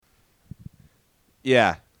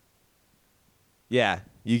Yeah. Yeah.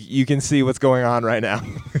 You can see what's going on right now.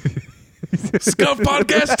 Scuff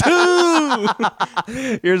Podcast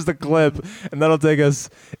 2! Here's the clip, and that'll take us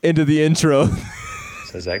into the intro.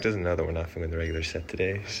 So Zach doesn't know that we're not filming the regular set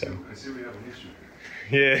today, so... I see we have an issue.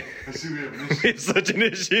 Yeah. I see we have an issue. It's such an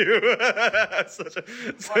issue.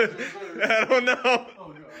 I don't know. Oh,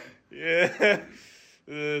 God. Yeah.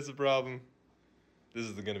 It's a problem. This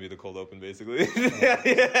is going to be the cold open, basically. Yeah.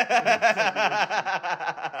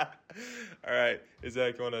 All right.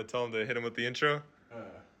 Zach, you want to tell him to hit him with the intro?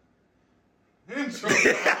 Intro.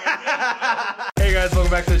 Hey, guys. Welcome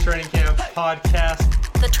back to the Training Camp Podcast.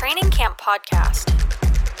 The Training Camp Podcast.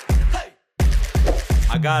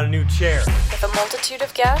 I got a new chair. With a multitude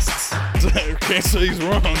of guests. Can't say he's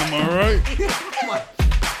wrong, am I right?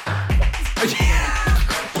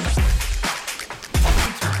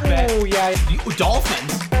 Oh, yeah.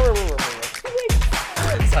 Dolphins?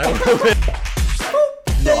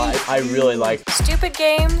 No, I really like. Stupid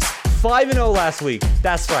games. 5-0 last week.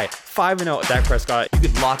 That's right. 5-0. Dak Prescott. You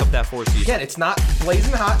could lock up that 4 seed. Again, it's not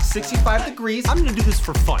blazing hot, 65 degrees. I'm gonna do this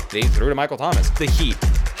for fun. They threw to Michael Thomas. The Heat.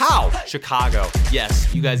 How? Chicago.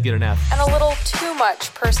 Yes, you guys get an F. And a little too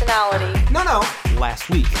much personality. No. Last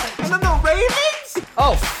week. No, Ravens?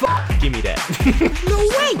 Oh, fuck. Give me that. No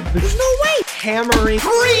way. There's no way. Hammering.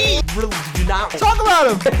 Free. Really, do not talk about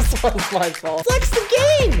him. This one's my fault. Flex the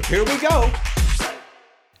game. Here we go.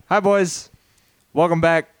 Hi, boys. Welcome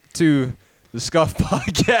back to the Scuff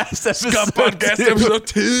Podcast episode. Scuff Podcast 2. episode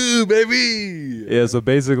 2, baby! Yeah, so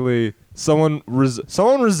basically, someone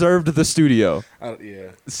reserved the studio. Yeah.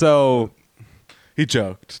 So He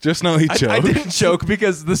choked. Just know he choked. I didn't joke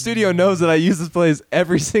because the studio knows that I use this place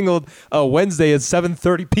every single Wednesday at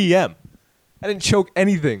 7:30 p.m. I didn't choke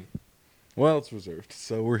anything. Well, it's reserved,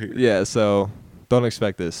 so we're here. Yeah, so don't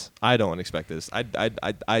expect this. I don't expect this. I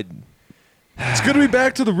It's good to be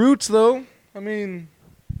back to the roots, though. I mean,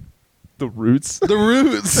 the roots. the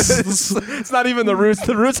roots. It's not even the roots.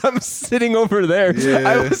 The roots. I'm sitting over there.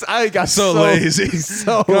 Yeah. I got so lazy.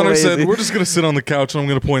 So Connor lazy. said, we're just going to sit on the couch and I'm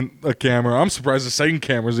going to point a camera. I'm surprised the second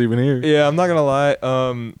camera's even here. Yeah, I'm not gonna lie.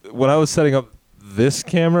 When I was setting up this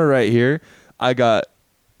camera right here, I got.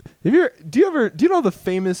 Do you know the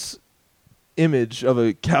famous image of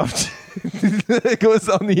a couch that goes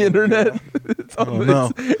on the internet? It's on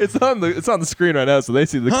the screen right now, so they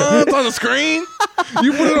see the couch. It's on the screen?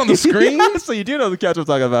 You put it on the screen? Yeah, so you do know the couch I'm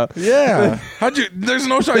talking about. Yeah. There's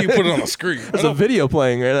no shot you put it on the screen. There's a video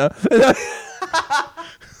playing right now.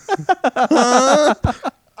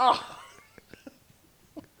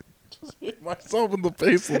 Just hit myself in the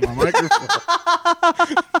face with my microphone.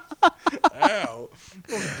 Ow.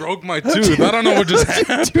 Almost broke my tooth. I don't know what just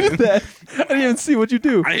happened. Do that. I didn't even see what you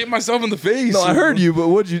do. I hit myself in the face. No, I heard you, but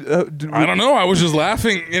what'd you? I don't know. I was just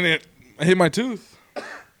laughing and I hit my tooth.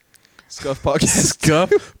 Scuff Podcast. Scuff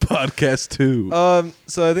Podcast 2.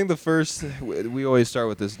 So I think the first we always start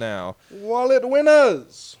with this now. Wallet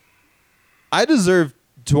winners. I deserve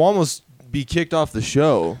to almost be kicked off the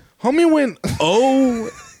show. Homie went 0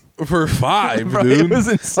 for 5, Bro, dude. it was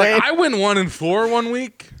insane. Like, I went 1-4 one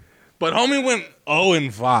week, but homie went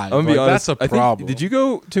 0-5. I'm gonna be honest. That's a I think- problem. did you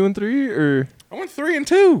go 2-3 or? I went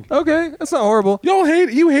 3-2. Okay, that's not horrible. You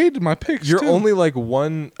hated my picks. You're too. only like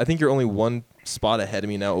one. I think you're only one spot ahead of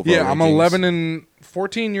me now. Yeah, I'm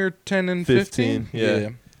 11-14. You're 10-15. 15, yeah.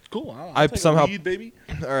 Cool. I take a somehow- lead, baby.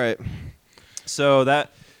 All right. So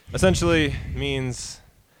that essentially means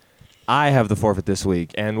I have the forfeit this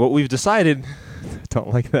week, and what we've decided.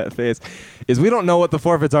 Don't like that face. Is we don't know what the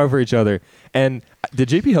forfeits are for each other. And did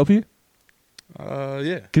JP help you?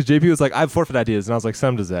 Yeah. Because JP was like, I have forfeit ideas, and I was like,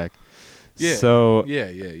 send them to Zach. Yeah. So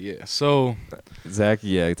Yeah. So Zach,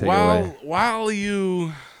 yeah, take it away. while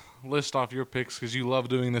you list off your picks, because you love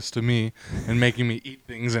doing this to me and making me eat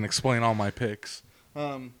things and explain all my picks.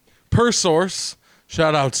 Per source,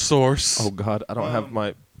 shout out source. Oh God, I don't have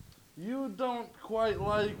my. You don't quite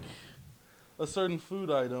like a certain food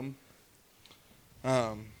item.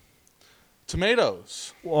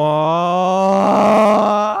 Tomatoes. Why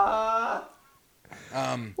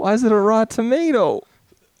is it a raw tomato?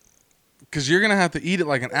 Because you're going to have to eat it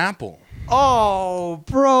like an apple. Oh,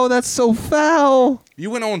 bro, that's so foul.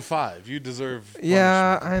 You went 0-5. You deserve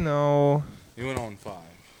Yeah, punishment. I know. You went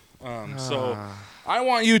 0-5. So I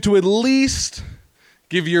want you to at least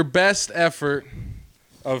give your best effort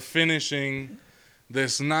of finishing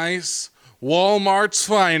this nice Walmart's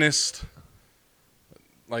finest,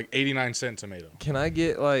 like 89-cent tomato. Can I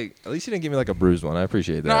get like? At least you didn't give me like a bruised one. I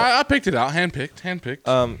appreciate that. No, I picked it out,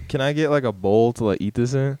 handpicked. Can I get like a bowl to like eat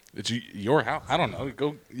this in? It's your house. I don't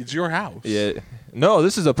know. It's your house. Yeah. No,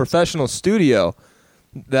 this is a professional studio.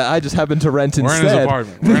 that I just happened to rent We're in his instead.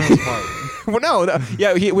 apartment. We're in his apartment. Well, no,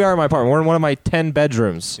 yeah, we are in my apartment. We're in one of my 10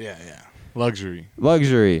 bedrooms. Yeah. Luxury.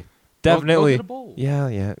 Luxury. Definitely. Go get a bowl.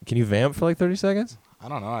 Yeah. Can you vamp for like 30 seconds? I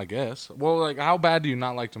don't know. I guess. Well, like, how bad do you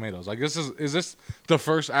not like tomatoes? Like, is this the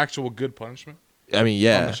first actual good punishment? I mean,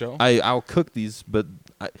 yeah. On the show? I'll cook these, but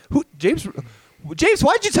James,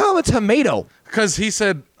 why'd you tell him a tomato? Because he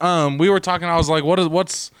said, we were talking. I was like,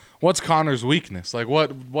 what's Connor's weakness? Like,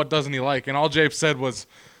 what doesn't he like? And all James said was,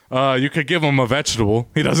 you could give him a vegetable.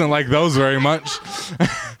 He doesn't like those very much.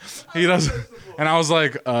 He doesn't. And I was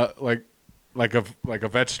like a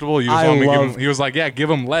vegetable. You just want me to give him, he was like, yeah, give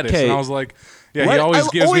him lettuce. And I was like, yeah, he always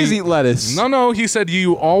gives always me. eat lettuce. No, he said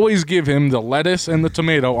you always give him the lettuce and the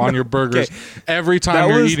tomato on your burgers every time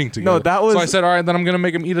you're eating together. No, that was. So I said, all right, then I'm gonna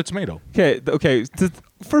make him eat a tomato. Okay.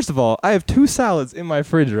 First of all, I have 2 salads in my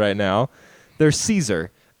fridge right now. They're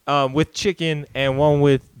Caesar, with chicken and one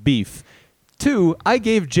with beef. 2, I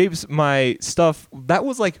gave Japes my stuff. That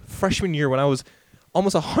was like freshman year when I was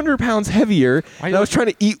almost 100 pounds heavier. And I was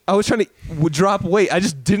trying to drop weight. I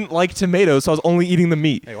just didn't like tomatoes, so I was only eating the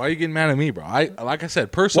meat. Hey, why are you getting mad at me, bro? Like I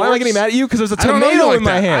said, personally. Why am I getting mad at you? Because there's a I don't know you tomato like in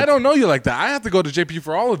my that. hand. I don't know you like that. I have to go to JP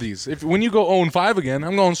for all of these. When you go 0-5 again,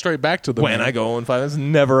 I'm going straight back to the. When I go 0-5, that's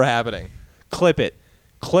never happening. Clip it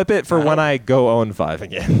for when I go 0-5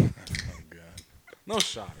 again. No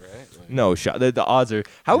shot, right? Like, No shot. The odds are.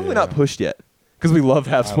 How have we not pushed yet? Because we love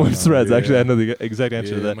half sports threads. yeah. Actually, I know the exact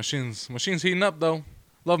answer to that. Machines heating up though.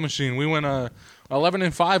 Love Machine. We went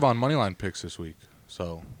 11-5 on moneyline picks this week,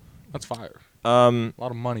 so that's fire. A lot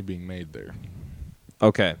of money being made there.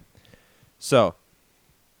 Okay, so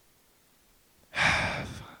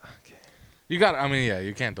You got. I mean, yeah,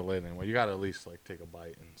 you can't delay it anymore. You got to at least like take a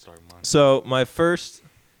bite and start mine. So my first, you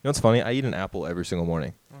know what's funny? I eat an apple every single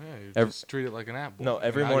morning. Oh yeah, you just treat it like an apple. No,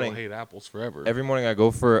 every Now morning. You'll hate apples forever. Every morning I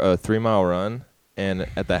go for a 3-mile run, and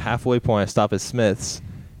at the halfway point I stop at Smith's,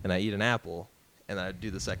 and I eat an apple, and I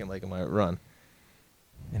do the second leg of my run.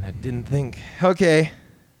 And I didn't think, okay,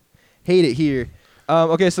 hate it here.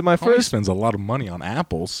 Okay, so my Connie first spends a lot of money on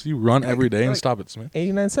apples. You run every day and stop at Smith.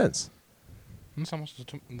 89 cents. That's how much the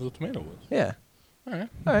tomato was. Yeah. All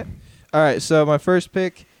All right. So my first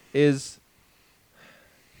pick is.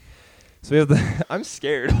 So we have the. I'm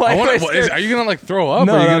scared. Why am I scared? Are you gonna like throw up?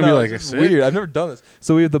 No, or are you no, gonna no. be like It's sick? weird. I've never done this.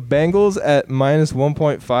 So we have the Bengals at minus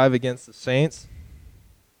 1.5 against the Saints.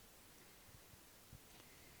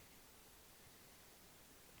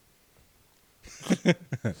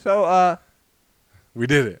 So We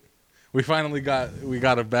did it. We finally got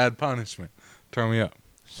a bad punishment. Turn me up.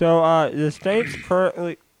 So the Saints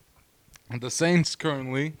currently The Saints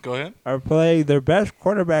currently. Go ahead. are playing their best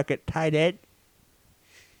quarterback at tight end,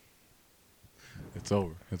 It's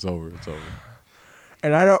over.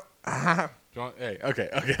 and I don't. Hey,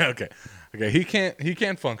 okay. He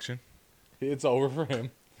can't function. It's over for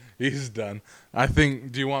him. He's done. I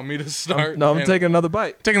think. Do you want me to start? I'm taking another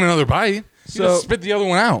bite. Taking another bite. You So- just spit the other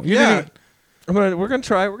one out. You Yeah. didn't- We're gonna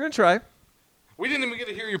try. we didn't even get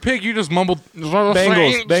to hear your pick. You just mumbled.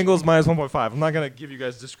 Bengals minus 1.5. I'm not gonna give you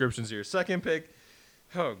guys descriptions here. Second pick,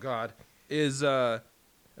 oh god, is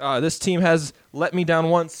this team has let me down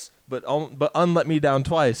once, but unlet me down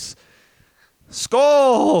twice.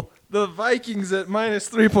 Skull. The Vikings at minus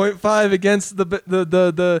 3.5 against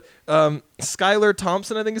the Skylar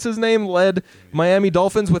Thompson, I think is his name, led Miami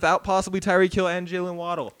Dolphins without possibly Tyreek Hill and Jalen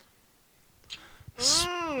Waddle.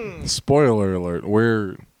 Spoiler alert. We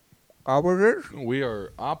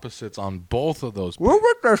are opposites on both of those. We're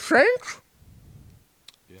with the Saints.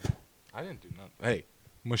 Yeah. I didn't do nothing. Hey,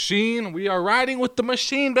 Machine. We are riding with the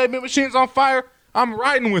Machine, baby. Machine's on fire. I'm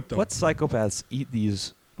riding with them. What psychopaths eat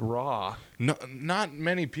these raw? No, not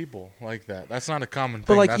many people like that. That's not a common thing.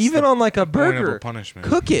 But like That's even the on like a point of burger, punishment.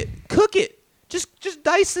 cook it. Just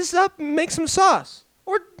dice this up and make some sauce,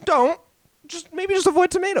 or don't. Just avoid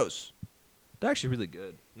tomatoes. They're actually really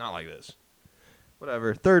good. Not like this.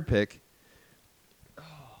 Whatever. Third pick. Oh,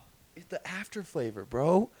 it's the after flavor,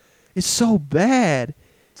 bro. It's so bad.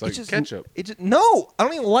 It's like ketchup. No, I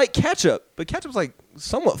don't even like ketchup. But ketchup's like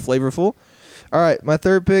somewhat flavorful. All right, my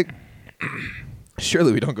third pick.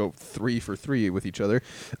 Surely we don't go 3 for 3 with each other.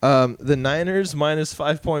 The Niners minus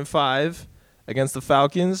 5.5 against the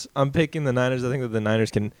Falcons. I'm picking the Niners. I think that the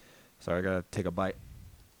Niners can. Sorry, I gotta take a bite.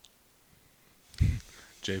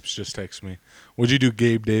 Japes just texted me. Would you do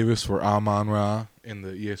Gabe Davis for Amon-Ra in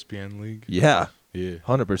the ESPN league? Yeah, Yeah.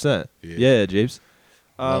 100%. Yeah. Yeah, Japes.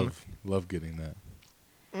 Love getting that.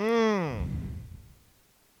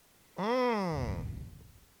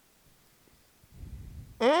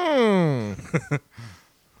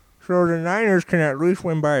 So the Niners can at least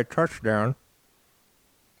win by a touchdown.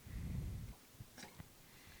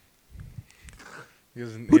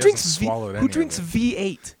 Who drinks swallowed Who drinks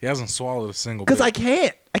V8? He hasn't swallowed a single. Because I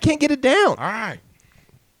can't. I can't get it down. All right.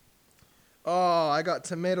 Oh, I got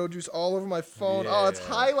tomato juice all over my phone. Oh, it's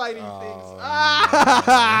highlighting things.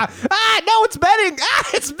 no. No, it's betting.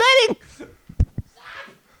 It's betting.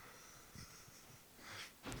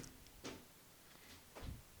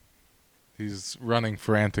 He's running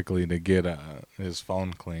frantically to get his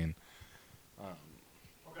phone clean.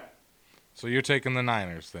 Okay. So you're taking the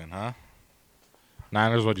Niners then, huh?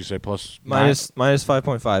 Niners, what'd you say? Minus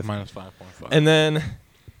 5.5. Minus 5.5. And then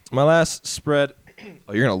my last spread.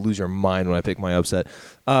 Oh, you're gonna lose your mind when I pick my upset.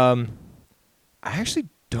 I actually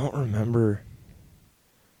don't remember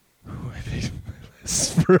who I picked my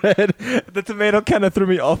last spread. The tomato kind of threw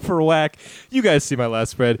me off for whack. You guys see my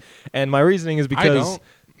last spread, and my reasoning is because I don't.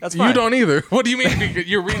 That's fine. You don't either. What do you mean?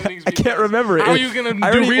 Your reasoning? I can't remember it. How are you gonna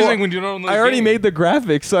do reasoning when you don't know? I already made the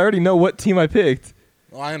graphics, so I already know what team I picked.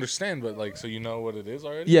 Well, I understand, but so you know what it is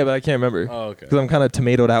already? Yeah, but I can't remember. Oh, okay. Because I'm kind of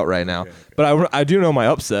tomatoed out right now. Okay. But I do know my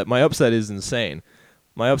upset. My upset is insane.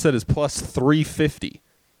 My upset is plus 350.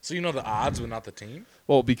 So you know the odds, but not the team?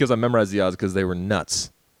 Well, because I memorized the odds because they were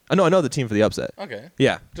nuts. I know the team for the upset. Okay.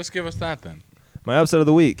 Yeah. Just give us that then. My upset of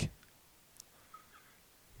the week.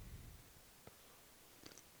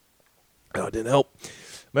 Oh, it didn't help.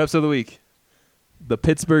 My upset of the week. The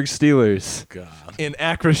Pittsburgh Steelers. God. In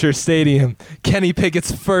Acrisure Stadium. Kenny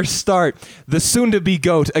Pickett's first start. The soon-to-be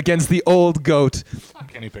GOAT against the old GOAT.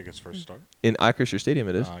 Kenny Pickett's first start. In Acrisure Stadium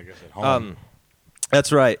it is. I guess at home.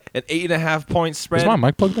 That's right. An 8.5 point spread. Is my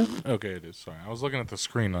mic plugged in? Okay, it is. Sorry. I was looking at the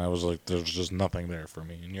screen and I was like, there's just nothing there for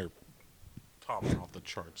me. And you're topping off the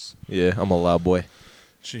charts. Yeah, I'm a loud boy.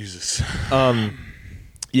 Jesus.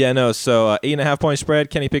 Yeah, no. So 8.5 point spread.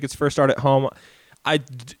 Kenny Pickett's first start at home.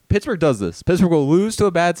 Pittsburgh does this. Pittsburgh will lose to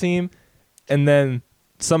a bad team, and then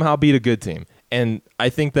somehow beat a good team. And I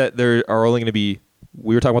think that there are only going to be.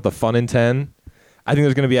 We were talking about the fun in 10. I think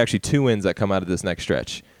there's going to be actually 2 wins that come out of this next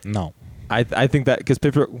stretch. No. I think that because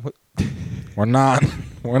Pittsburgh. We're not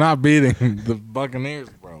beating the Buccaneers,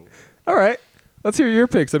 bro. All right, let's hear your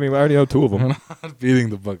picks. I mean, I already know 2 of them. We're not beating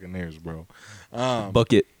the Buccaneers, bro.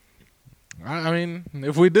 Bucket. I mean,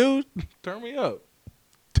 if we do, turn me up.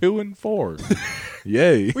 2-4.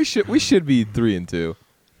 Yay. We should be 3-2.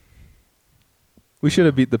 We should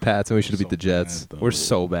have beat the Pats and we should have beat the Jets. bad, though. We're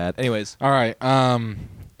so bad. Anyways, All right. A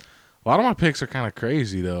lot of my picks are kind of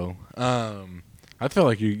crazy though. I feel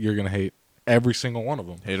like you're gonna hate every single one of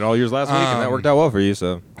them. hated all yours last week, and that worked out well for you.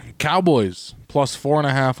 So, Cowboys plus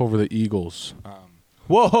 4.5 over the Eagles.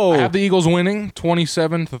 whoa! I have the Eagles winning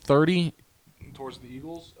 27-30 towards the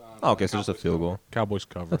Eagles. Okay, so just a field goal. Cowboys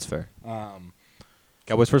cover. That's fair.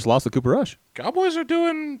 Cowboys first loss to Cooper Rush. Cowboys are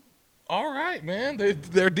doing all right, man.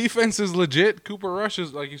 Their defense is legit. Cooper Rush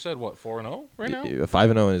is, like you said, what, 4-0 right now? 5-0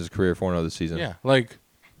 in his career, 4-0 this season. Yeah, like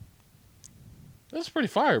that's pretty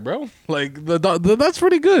fire, bro. Like that's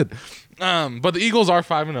pretty good. But the Eagles are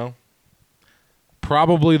 5-0.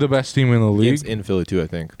 Probably the best team in the league. It's in Philly too, I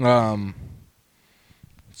think.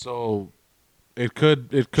 So it could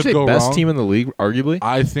Did you say go best wrong. team in the league, arguably.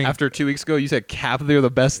 I think After 2 weeks ago, you said they're the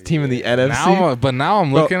best team in the NFC. Now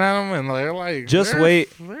I'm Bro, looking at them and they're like, Just they're wait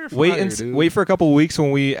fire, dude. wait for a couple weeks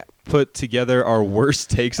when we put together our worst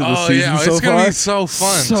takes of the Oh season yeah, so it's far. gonna be so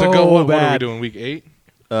fun So to go. What are we bad. doing? Week 8.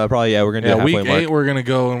 Probably yeah. We're gonna do Yeah, a halfway week mark. 8. We're gonna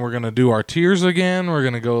go and we're gonna do our tiers again. We're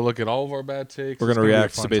gonna go look at all of our bad takes. We're It's gonna be a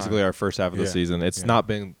react fun to basically time. our first half of the Yeah. season. It's Yeah. not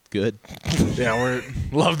been good. Yeah, we're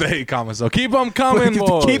love the hate comments. So keep them coming,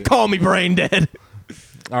 boys. Keep calling me brain dead.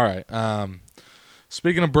 All right.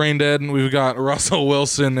 Speaking of brain dead, we've got Russell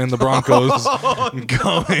Wilson and the Broncos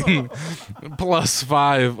going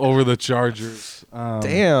 +5 over the Chargers.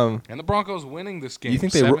 Damn. And the Broncos winning this game. You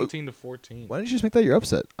think they 17-14. Why didn't you just make that your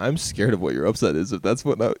upset? I'm scared of what your upset is. If that's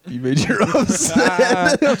what you made your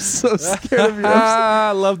upset, I'm so scared of your upset.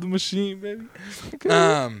 I love the machine, baby.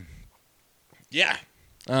 Yeah.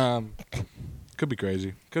 Could be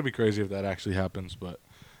crazy. Could be crazy if that actually happens, but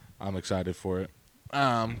I'm excited for it.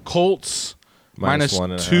 Colts Minus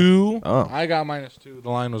 -2. 1.5. Oh. I got -2. The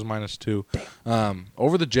line was -2.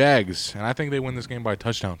 Over the Jags, and I think they win this game by a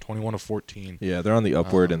touchdown, 21-14. Yeah, they're on the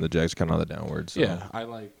upward and the Jags kind of on the downward. So. Yeah, I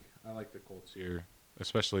like the Colts here,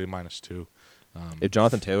 especially -2. If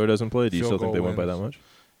Jonathan Taylor doesn't play, do you Field still think goal they win by that wins. much?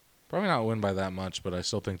 Probably not win by that much, but I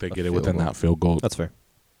still think they get it field within goal. that field goal. That's fair.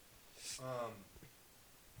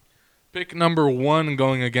 Pick number 1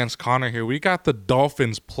 going against Connor here. We got the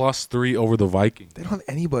Dolphins +3 over the Vikings. They don't have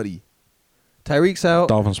anybody. Tyreek's out.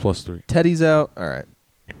 Dolphins +3. Teddy's out. All right.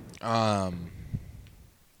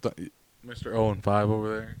 Mr. 0-5 over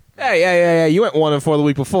there. Hey, yeah. You went 1-4 the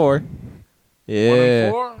week before.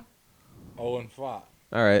 Yeah. 1-4. 0-5.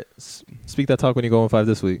 All right. Speak that talk when you go 0-5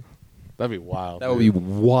 this week. That'd be wild. That would be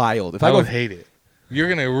wild. If I I go, would hate it. You're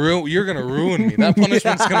gonna ruin me. That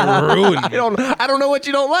punishment's gonna ruin me. I don't know what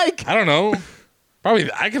you don't like. I don't know.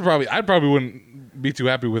 I probably wouldn't be too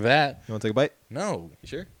happy with that. You want to take a bite? No. You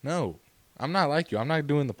sure? No. I'm not like you. I'm not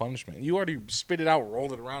doing the punishment. You already spit it out,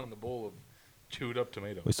 rolled it around in the bowl of chewed up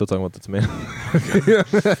tomato. We still talking about the tomato.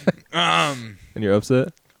 And you're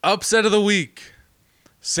upset? Upset of the week.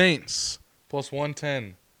 Saints plus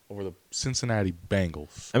 110 over the Cincinnati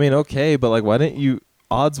Bengals. I mean, okay, but like, why didn't you,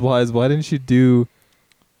 odds-wise, why didn't you do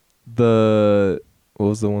what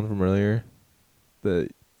was the one from earlier? The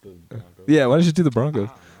Broncos. Yeah, why didn't you do the Broncos?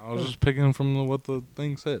 I was just picking from what the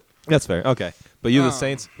thing said. That's fair. Okay. But you, the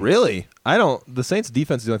Saints, really? The Saints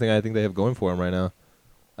defense is the only thing I think they have going for them right now.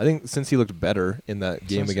 I think since he looked better in that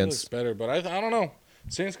game against. Better, but I don't know.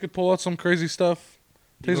 Saints could pull out some crazy stuff.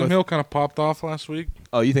 Taysom Hill kind of popped off last week.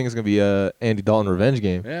 Oh, you think it's going to be a Andy Dalton revenge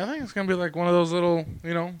game? Yeah, I think it's going to be like one of those little,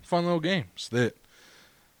 fun little games that,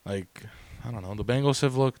 like, I don't know. The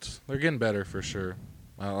Bengals they're getting better for sure.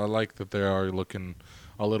 I like that they are looking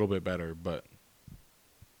a little bit better, but.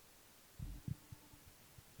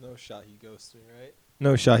 No shot he ghosts me, right?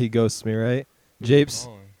 No shot he ghosts me, right? Japes,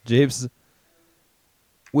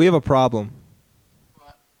 we have a problem.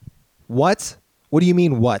 What? What do you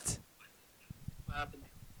mean, what? What happened?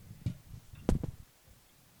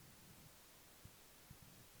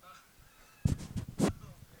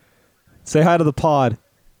 Say hi to the pod.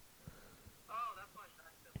 Oh, that's why I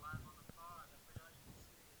said live on the pod. I forgot you could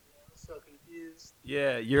see me. I was so confused.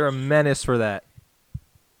 Yeah, you're a menace for that.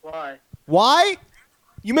 Why? Why?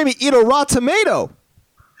 You made me eat a raw tomato.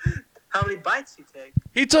 How many bites you take?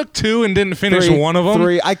 He took 2 and didn't finish one of them.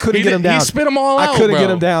 3. I couldn't get him down. He spit them all out. I couldn't bro. get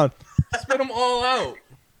him down. Spit them all out.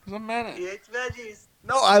 He's a menace. He hates veggies.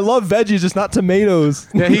 No, I love veggies, just not tomatoes.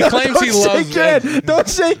 Yeah, he claims he loves veggies. Don't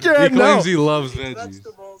shake your head. He claims No. he loves veggies.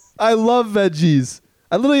 Vegetables. I love veggies.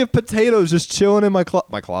 I literally have potatoes just chilling in my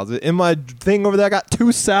closet. In my thing over there, I got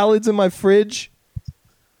 2 salads in my fridge.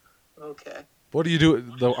 Okay. What do you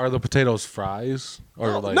do? Are the potatoes fries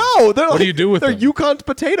or like? No, they're what do you do with they're them? Yukon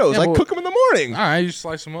potatoes. Yeah, I but- cook them in the morning. All right, you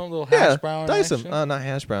slice them up, little Yeah, hash brown. dice them. action. Not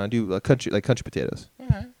hash brown. I do country potatoes. All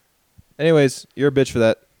right. Anyways, you're a bitch for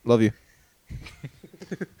that. Love you.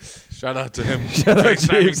 Shout out to him. Shout out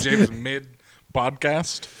FaceTiming James. James mid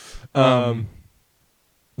podcast.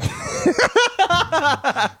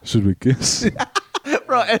 Should we kiss?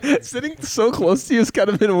 Bro, sitting so close to you has kind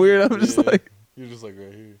of been weird. I'm just like. You're just like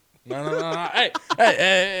right here. No.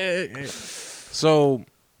 Hey. So.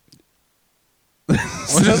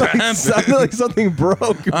 What just happened? Sounded like something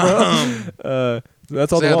broke, bro.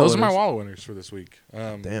 That's all So the yeah, wall those are my winners. wallet winners for this week.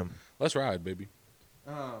 Damn. Let's ride, baby.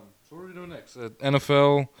 So what are we doing next?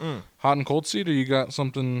 NFL hot and cold seat, or you got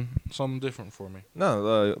something different for me?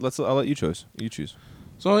 No, I'll let you choose. You choose.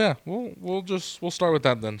 So yeah, we'll start with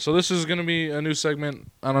that then. So this is gonna be a new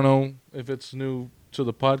segment. I don't know if it's new to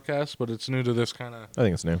the podcast, but it's new to this kind of I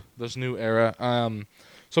think it's new. this new era.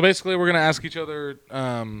 So basically, we're gonna ask each other,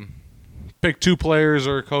 pick 2 players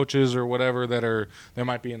or coaches or whatever that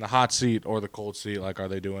might be in the hot seat or the cold seat. Like, are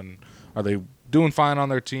they doing fine on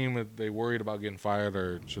their team? Are they worried about getting fired,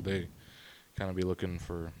 or should they kind of be looking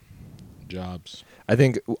for jobs? I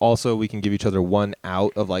think also we can give each other one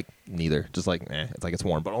out of like neither. Just like, it's like it's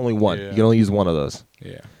one, but only one. Yeah. You can only use one of those.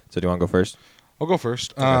 Yeah, So do you want to go first? I'll go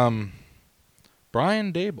first.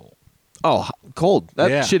 Brian Dable. Oh, cold.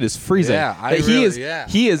 That Yeah. shit is freezing. Yeah,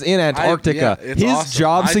 he is in Antarctica. it's His awesome.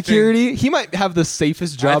 job I think- security, he might have the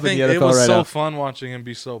safest job I in think the it NFL was right so now. fun watching him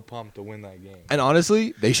be so pumped to win that game. And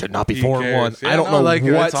honestly, they should not be He 4-1. cares. Yeah, I don't no, know like,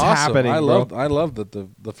 what's it's awesome. happening, I bro. love that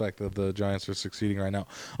the fact that the Giants are succeeding right now.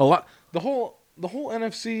 The whole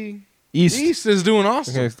NFC East is doing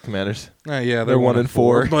awesome. Okay, Commanders. Yeah, They're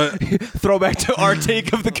 1-4. But Throwback to our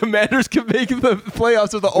take of the Commanders can make the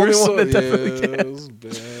playoffs are the only one that definitely can. it was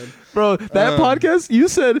bad. Bro, that podcast, you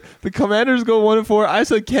said the Commanders go 1-4. I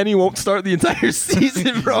said Kenny won't start the entire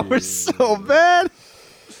season, bro. We're so bad.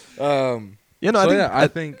 You know, I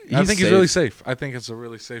think he's really safe. I think it's a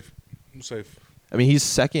really safe. I mean, he's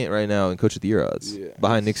second right now in Coach of the Year odds,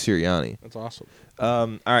 behind Nick Sirianni. That's awesome.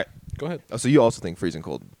 All right. Go ahead. Oh, so you also think freezing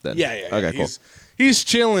cold then? Yeah. Okay, cool. He's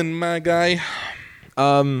chilling, my guy.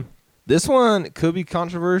 This one could be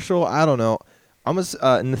controversial. I don't know. I'm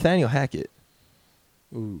a Nathaniel Hackett.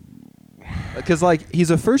 Ooh. Because, like,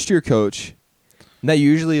 he's a first-year coach. And that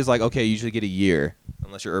usually is like, okay, you usually get a year,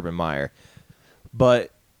 unless you're Urban Meyer.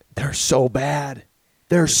 But they're so bad.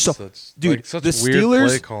 They're It's so such- dude. like, such the weird Steelers,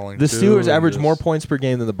 play calling, the Steelers too, average just- more points per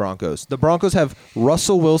game than the Broncos. The Broncos have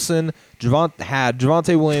Russell Wilson,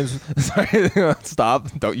 Javonte Williams. Sorry,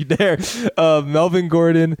 stop! Don't you dare. Melvin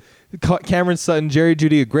Gordon, Cameron Sutton, Jerry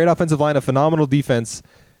Jeudy, a great offensive line, a phenomenal defense,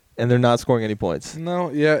 and they're not scoring any points.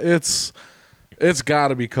 No, yeah, it's got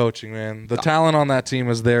to be coaching, man. The talent on that team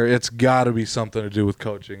is there. It's got to be something to do with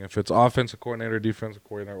coaching. If it's offensive coordinator, defensive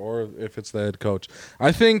coordinator, or if it's the head coach.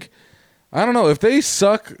 I don't know. If they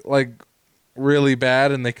suck like really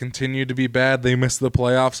bad and they continue to be bad, they miss the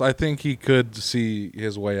playoffs. I think he could see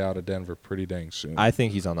his way out of Denver pretty dang soon. I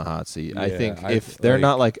think he's on the hot seat. I Yeah, think if they're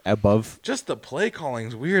not like above, just the play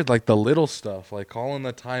calling's weird, like the little stuff, like calling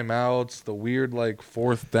the timeouts, the weird like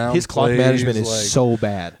fourth down. his clock plays, management is like, so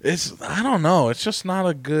bad. I don't know. It's just not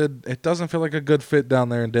a good. It doesn't feel like a good fit down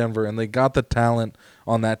there in Denver, and they got the talent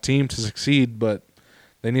on that team to succeed, but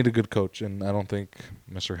they need a good coach, and I don't think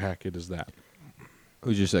Mr. Hackett is that.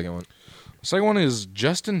 Who's your second one? The second one is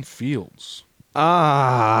Justin Fields.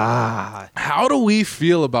 Ah, How do we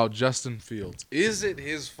feel about Justin Fields? Is it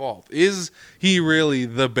his fault? Is he really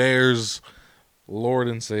the Bears' Lord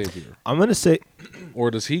and Savior? I'm gonna say Or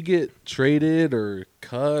does he get traded or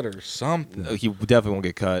cut or something? he definitely won't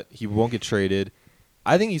get cut. He won't get traded.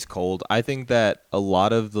 I think he's cold. I think that a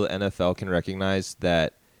lot of the NFL can recognize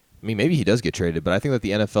that. I mean, maybe he does get traded, but I think that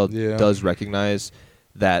the NFL does recognize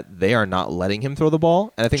that they are not letting him throw the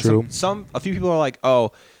ball. And I think True. a few people are like,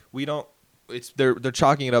 "Oh, we don't." They're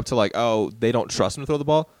chalking it up to like, "Oh, they don't trust him to throw the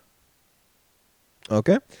ball."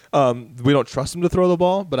 Okay, we don't trust him to throw the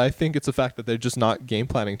ball, but I think it's the fact that they're just not game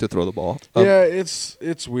planning to throw the ball. Yeah,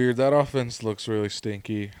 it's weird. That offense looks really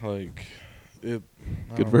stinky. Like it.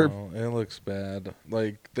 I Good don't verb. know. It looks bad.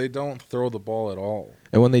 Like they don't throw the ball at all.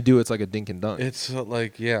 And when they do, it's like a dink and dunk. It's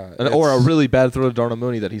like or Or a really bad throw to Darnell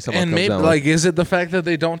Mooney that he somehow and comes maybe down like with. is it the fact that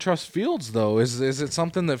they don't trust Fields though? Is it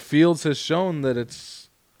something that Fields has shown that it's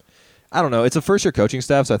I don't know. It's a first-year coaching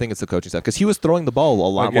staff, so I think it's the coaching staff because he was throwing the ball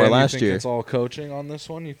a lot more you last think year. It's all coaching on this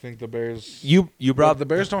one. You think the Bears? You brought the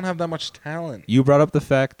Bears don't have that much talent. You brought up the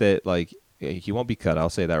fact that like he won't be cut. I'll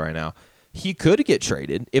say that right now. He could get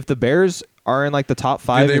traded if the Bears are in like the top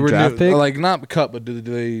 5 Do they in draft pick. like not cut, but do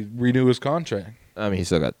they renew his contract? I mean, he's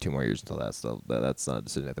still got 2 more years until that. So that's not a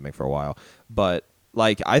decision they have to make for a while. But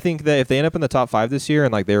like, I think that if they end up in the top 5 this year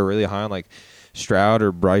and like they were really high on like Stroud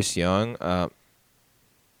or Bryce Young,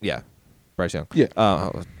 Bryce Young. Yeah.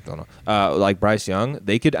 Don't know. Like Bryce Young,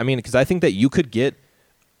 they could. I mean, because I think that you could get.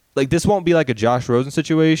 Like this won't be like a Josh Rosen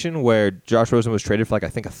situation where Josh Rosen was traded for like I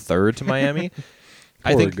think a third to Miami.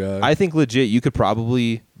 Poor guy. I think legit you could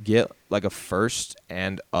probably get like a first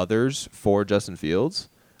and others for Justin Fields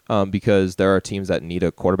because there are teams that need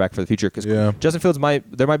a quarterback for the future. Because Justin Fields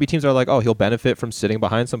there might be teams that are like, oh, he'll benefit from sitting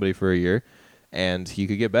behind somebody for a year, and he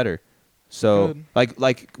could get better. So like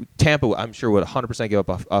Tampa, I'm sure would 100% give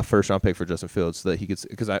up a first round pick for Justin Fields so that he could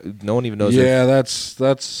because no one even knows. Yeah,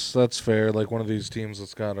 that's fair. Like one of these teams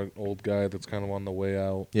that's got an old guy that's kind of on the way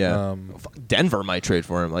out. Yeah, Denver might trade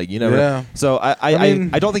for him. Like you never. Yeah. So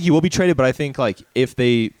I don't think he will be traded, but I think like if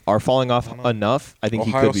they are falling off enough, I think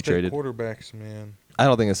Ohio he could be State traded. Quarterbacks, man. I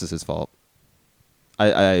don't think this is his fault.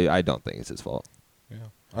 I don't think it's his fault. Yeah,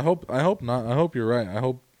 I hope not. I hope you're right. I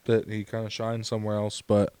hope that he kind of shines somewhere else,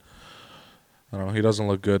 but. I don't know. He doesn't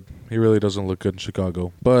look good. He really doesn't look good in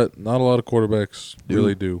Chicago. But not a lot of quarterbacks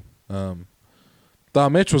really do. Thought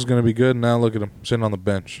Mitch was going to be good, and now look at him sitting on the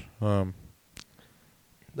bench. And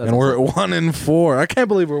we're at 1-4. I can't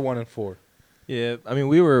believe we're 1-4. Yeah, I mean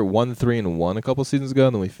we were 1-3-1 a couple seasons ago,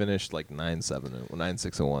 and then we finished like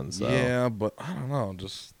 9-6-1. So Yeah, but I don't know.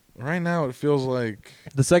 Just right now, it feels like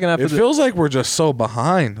the second half. It feels like we're just so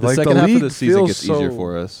behind. The like second the half league of the season feels gets easier so-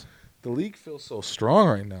 for us. The league feels so strong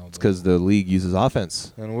right now. It's because the league uses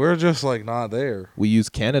offense. And we're just like not there. We use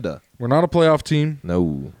Canada. We're not a playoff team.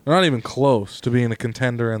 No. We're not even close to being a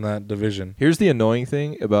contender in that division. Here's the annoying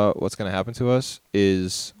thing about what's going to happen to us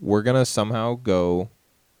is we're going to somehow go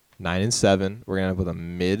 9-7. We're going to end up with a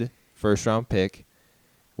mid first round pick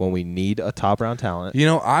when we need a top round talent. You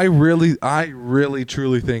know, I really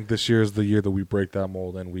truly think this year is the year that we break that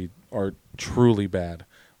mold and we are truly bad.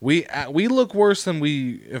 We look worse than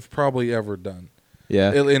we have probably ever done.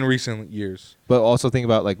 Yeah. In recent years. But also think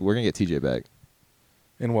about like we're going to get TJ back.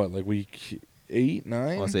 In what? Like week 8, 9?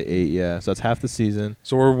 I want to say 8, yeah. So that's half the season.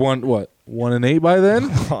 So we're 1-8 by then?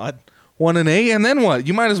 God. 1-8 and then what?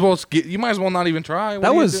 You might as well not even try. What That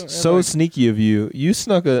are you was doing? so sneaky of you. You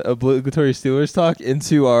snuck a obligatory Steelers talk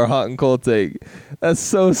into our hot and cold take. That's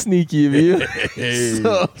so sneaky of you.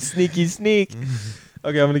 So sneaky sneak.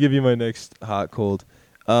 Okay, I'm going to give you my next hot cold.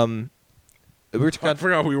 We're I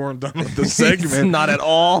forgot we weren't done with the segment. Not at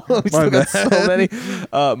all. We still got so many.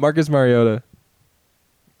 Marcus Mariota.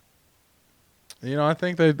 You know, I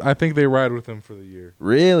think they ride with him for the year.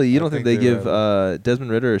 Really? You don't I think think they they give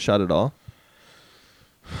Desmond Ridder a shot at all?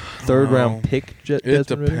 Third round pick. It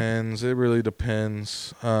Desmond Ridder? depends. It really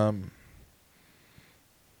depends.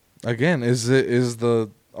 Again, is the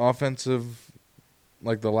offensive,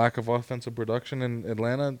 like the lack of offensive production in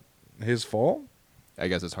Atlanta, his fault? I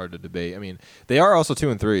guess it's hard to debate. I mean, they are also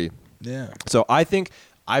 2-3. Yeah. So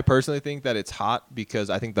I personally think that it's hot because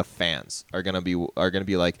I think the fans are gonna be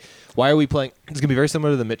like, why are we playing? It's gonna be very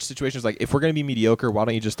similar to the Mitch situation. It's like, if we're gonna be mediocre, why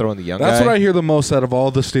don't you just throw in the young guy? That's what I hear the most out of all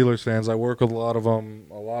the Steelers fans. I work with a lot of them.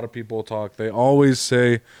 A lot of people talk. They always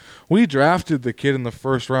say, "We drafted the kid in the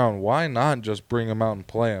first round. Why not just bring him out and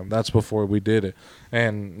play him?" That's before we did it.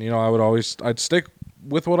 And you know, I'd stick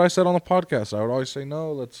with what I said on the podcast. I would always say,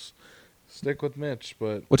 "No, let's stick with Mitch."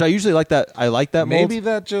 But which I usually like that. I like that mold. maybe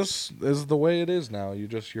that just is the way it is now.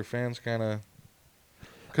 Your fans kind of,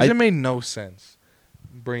 because it made no sense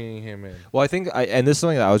bringing him in. Well, I think and this is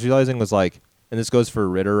something that I was realizing was like, and this goes for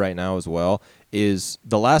Ridder right now as well, is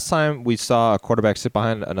the last time we saw a quarterback sit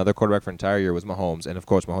behind another quarterback for an entire year was Mahomes, and of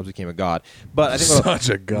course Mahomes became a god. But I think Such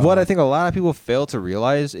a god. What I think a lot of people fail to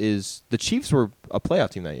realize is the Chiefs were a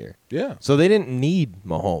playoff team that year. Yeah. So they didn't need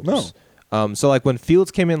Mahomes. No. So like when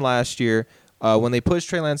Fields came in last year, when they pushed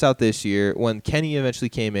Trey Lance out this year, when Kenny eventually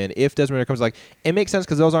came in, if Desmond Ridder comes, like, it makes sense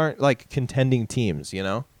because those aren't like contending teams, you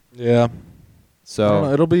know. Yeah. So I don't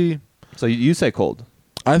know, it'll be. So you say cold.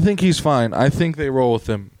 I think he's fine. I think they roll with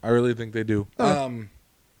him. I really think they do. But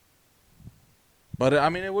I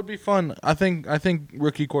mean, it would be fun. I think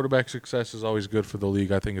rookie quarterback success is always good for the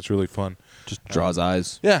league. I think it's really fun. Just draws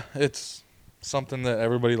eyes. Yeah, it's something that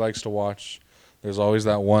everybody likes to watch. There's always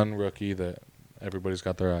that one rookie that everybody's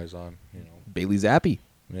got their eyes on. You know, Bailey Zappi.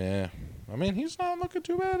 Yeah, I mean, he's not looking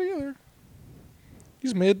too bad either.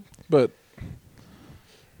 He's mid, but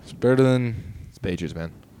it's better than. It's Patriots,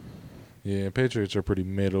 man. Yeah, Patriots are pretty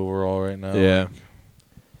mid overall right now. Yeah. Like,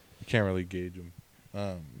 you can't really gauge them.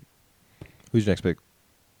 Who's your next pick?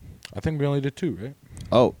 I think we only did 2, right?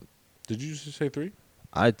 Oh. Did you just say 3?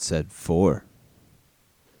 I'd said 4.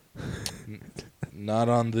 Not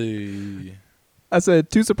on the... I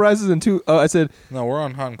said 2 surprises and 2... Oh, I said... No, we're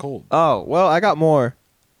on hot and cold. Oh, well, I got more.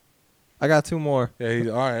 I got 2 more. Yeah,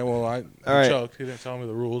 all right. Well, All right. choked. He didn't tell me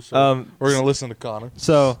the rules, so we're going to listen to Connor.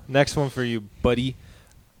 So, next one for you, buddy.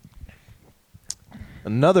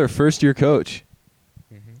 Another first-year coach.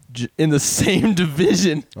 In the same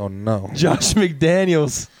division. Oh, no. Josh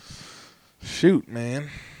McDaniels. Shoot, man.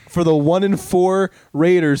 For the 1-4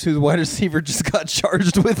 Raiders, whose wide receiver just got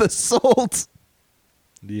charged with assault.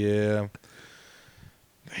 Yeah.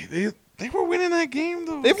 They were winning that game,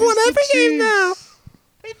 though. They've won every game now.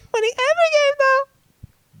 They've won every game now.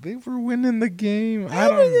 They were winning the game. I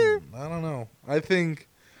don't know. I think,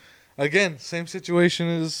 again, same situation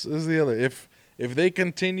as the other. If they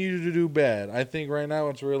continue to do bad, I think right now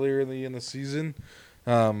it's really early in the season.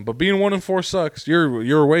 But being 1-4 sucks.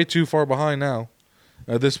 You're way too far behind now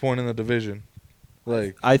at this point in the division.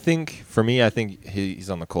 Like, I think, for me, he's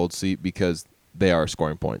on the cold seat because they are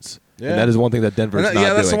scoring points. Yeah. And that is one thing that Denver's not doing.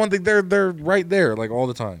 Yeah, that's the one thing. They're right there, like, all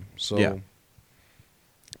the time. So yeah.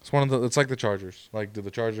 It's like the Chargers. Like, did the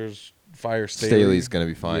Chargers fire Staley? Staley's going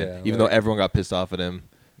to be fine. Yeah, even though everyone got pissed off at him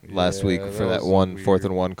last week for that one weird.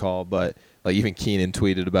 4th-and-1 call. But, like, even Keenan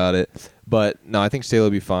tweeted about it. But, no, I think Staley will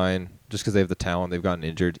be fine just because they have the talent. They've gotten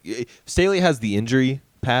injured. Staley has the injury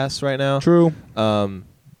pass right now. True.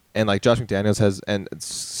 And, like, Josh McDaniels has, and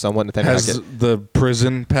somewhat Nathaniel Has Hackett. the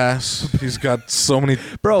prison pass. He's got so many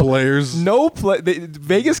players.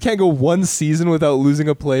 Vegas can't go one season without losing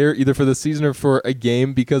a player, either for the season or for a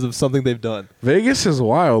game, because of something they've done. Vegas is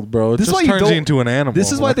wild, bro. It This is just why you turns you don't- into an animal.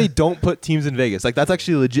 This is why they don't put teams in Vegas. Like, that's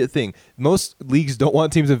actually a legit thing. Most leagues don't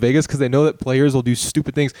want teams in Vegas because they know that players will do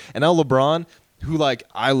stupid things. And now LeBron, who, like,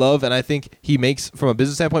 I love, and I think he makes, from a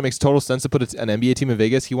business standpoint, makes total sense to put an NBA team in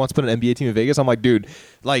Vegas. He wants to put an NBA team in Vegas. I'm like, dude,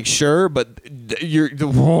 like, sure, but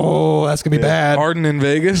whoa, that's going to be bad. Harden in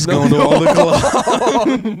Vegas going to all the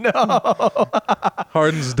clubs. No.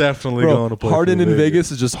 Harden's definitely Bro, going to play Harden for in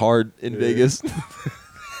Vegas is just hard in Vegas.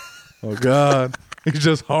 Oh, God. He's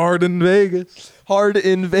just hard in Vegas. Hard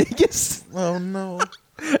in Vegas. Oh, no.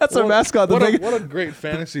 That's our mascot. The Vegas. What a great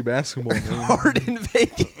fantasy basketball name. Hard in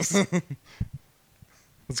Vegas.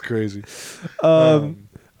 That's crazy. All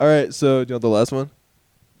right, so do you want the last one?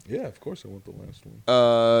 Yeah, of course I want the last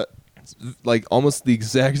one. Like almost the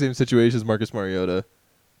exact same situation as Marcus Mariota.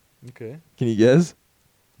 Okay. Can you guess?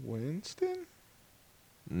 Winston?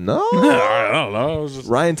 No. I don't know. I was just...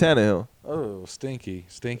 Ryan Tannehill. Oh, stinky.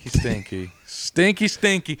 Bring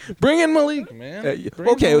in Malik, man. Bring in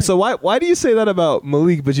Okay, Malik. so why do you say that about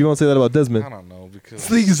Malik, but you won't say that about Desmond? I don't know because It's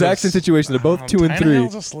the exact same situation. They're both 2 and 3.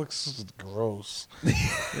 Tannehill just looks gross.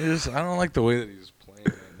 I don't like the way that he's playing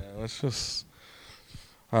right now. It's just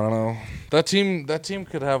I don't know. That team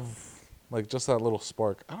could have like just that little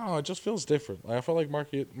spark. I don't know. It just feels different. I feel like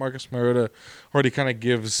Marcus Mariota already kind of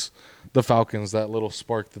gives the Falcons that little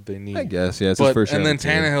spark that they need. I guess, yeah. It's his first year and on then the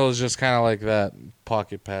team. Tannehill is just kind of like that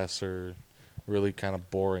pocket passer, really kind of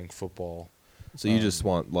boring football. So you just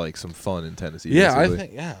want like some fun in Tennessee. Yeah,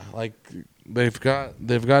 basically. I think like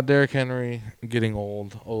they've got Derrick Henry getting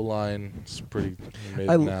old. O-line is pretty mid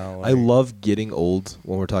now. I love getting old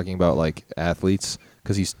when we're talking about like athletes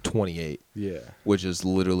because he's 28, yeah. which is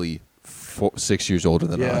literally 6 years older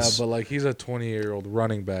than Yeah, us. but like he's a 20-year-old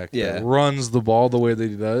running back Yeah. that runs the ball the way that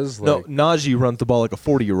he does. Like, No, Najee runs the ball like a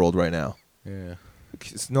 40-year-old right now. yeah.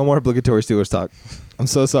 It's no more obligatory Steelers talk. I'm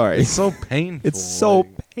so sorry. It's so painful. It's so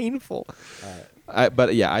like, painful.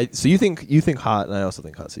 But yeah, so you think hot, and I also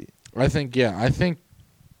think hot seat. I think they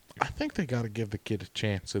got to give the kid a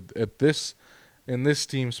chance at this in this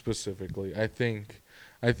team specifically. I think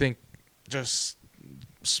just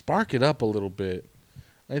spark it up a little bit.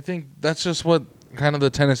 I think that's just what kind of the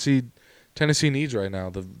Tennessee needs right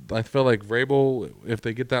now. I feel like Vrabel, if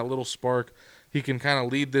they get that little spark, he can kind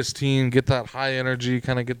of lead this team, get that high energy,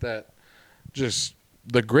 kind of get that just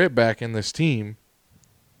the grit back in this team.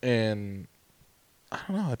 And I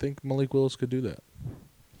don't know. I think Malik Willis could do that.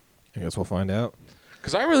 I guess we'll find out.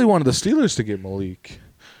 Because I really wanted the Steelers to get Malik.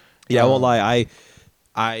 Yeah, I won't lie.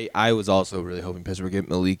 I was also really hoping Pittsburgh would get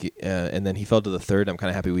Malik, and then he fell to the third. I'm kind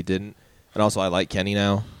of happy we didn't. And also, I like Kenny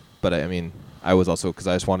now. But I mean, I was also because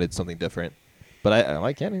I just wanted something different. But I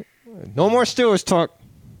like Kenny. No more Steelers talk.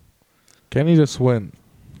 Kenny just went.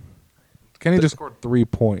 Kenny just scored 3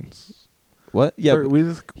 points. What? Yeah, we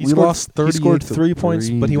lost 38 He scored to 3 points,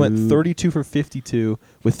 3, but he went dude. 32 for 52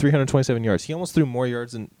 with 327 yards. He almost threw more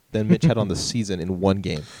yards than Mitch had on the season in one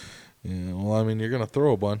game. Yeah, well, I mean, you're going to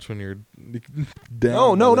throw a bunch when you're down.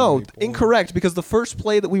 No. by that many points. Incorrect, because the first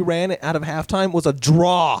play that we ran out of halftime was a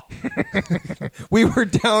draw. We were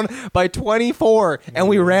down by 24, and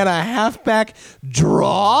we ran a halfback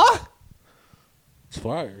draw? It's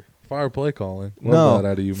fire. Fire play calling. Love that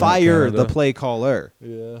out of you, Matt fire Canada. the play caller.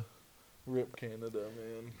 Yeah. Rip Canada,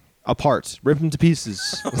 man. Apart. Rip him to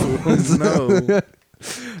pieces. No.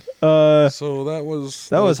 So that was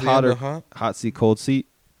That was the end of hotter. Hot seat, cold seat.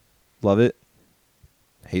 Love it.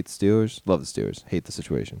 Hate the Steelers. Love the Steelers. Hate the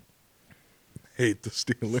situation. Hate the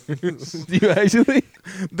Steelers. Do you actually?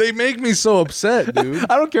 They make me so upset, dude.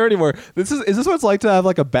 I don't care anymore. Is this what it's like to have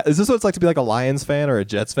like is this what it's like to be like a Lions fan or a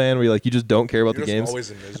Jets fan where you just don't care about You're the just games?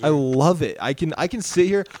 always in misery. I love it. I can sit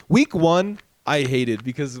here. Week 1 I hated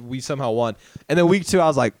because we somehow won. And then week 2 I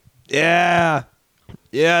was like, yeah,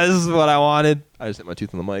 this is what I wanted. I just hit my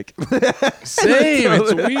tooth on the mic. Same.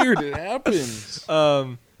 It's weird. It happens.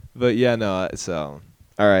 But yeah, no, so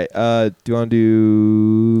all right. Do you want to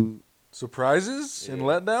do Surprises and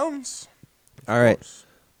letdowns? all right.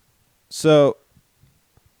 So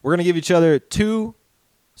we're gonna give each other 2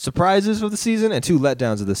 surprises of the season and 2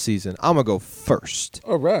 letdowns of the season. I'm gonna go first.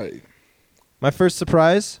 All right. My first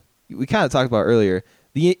surprise, we kind of talked about earlier,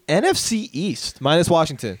 the NFC East minus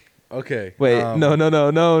Washington. Okay. Wait, no,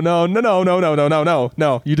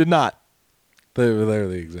 you did not. They're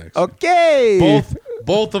the exact same. Okay.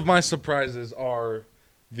 Both of my surprises are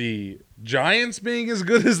the Giants being as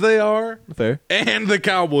good as they are Fair. and the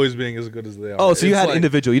Cowboys being as good as they are. Oh, so you It's had like-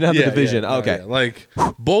 individual. You didn't have the division. yeah, Okay. yeah. Like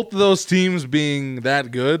both of those teams being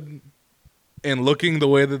that good and looking the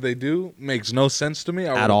way that they do makes no sense to me.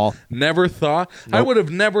 I At would all. Never thought. I Nope. would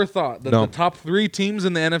have never thought that No. the top 3 teams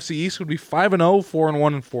in the NFC East would be 5-0,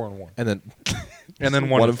 4-1, and 4-1. And then And then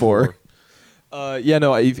 1-4. Yeah,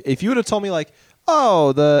 no. If you would have told me like,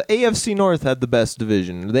 oh, the AFC North had the best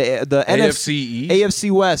division, the AFC East?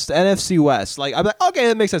 AFC West, NFC West, like I'm like, okay,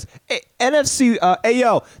 that makes sense. NFC,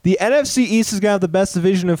 the NFC East is gonna have the best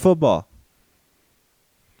division in football.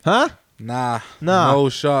 Huh? Nah. Nah. No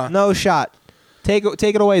shot. No shot. Take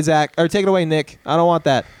it away, Zach, or take it away, Nick. I don't want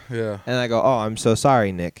that. Yeah. And I go, oh, I'm so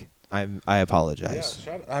sorry, Nick. I apologize.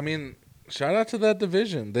 Shout out to that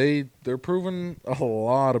division. They're proving a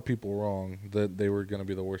lot of people wrong that they were going to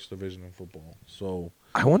be the worst division in football. So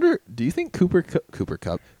I wonder, do you think Cooper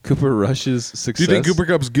Rush's success? do you think Cooper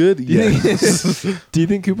Cup's good? Do you Yes. think, do you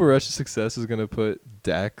think Cooper Rush's success is going to put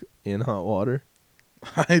Dak in hot water?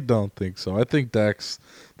 I don't think so. I think Dak's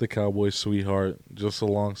the Cowboys' sweetheart, just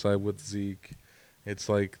alongside with Zeke. It's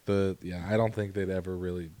like I don't think they'd ever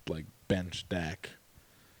really like bench Dak.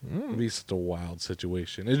 It'd be such a wild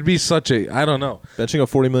situation. It'd be such a, I don't know. Benching a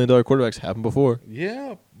 $40 million quarterback's happened before.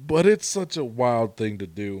 Yeah, but it's such a wild thing to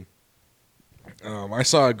do. I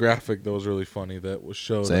saw a graphic that was really funny that was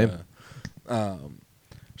showed Same.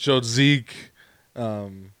 Showed Zeke,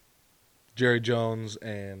 Jerry Jones,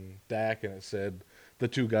 and Dak, and it said the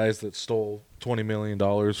two guys that stole $20 million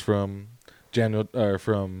from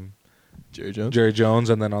Jerry Jones,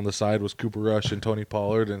 and then on the side was Cooper Rush and Tony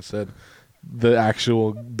Pollard, and said the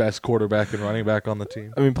actual best quarterback and running back on the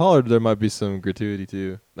team. I mean, Pollard, there might be some gratuity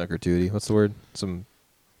too. Not gratuity. What's the word? Some.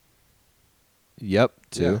 Yep.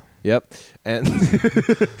 Too. Yeah. Yep. And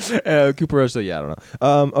Cooper Rush. So yeah, I don't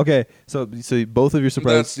know. Okay. So both of your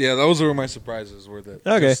surprises. Those were my surprises. Were that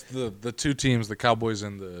Okay. just the two teams, the Cowboys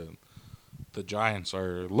and the Giants,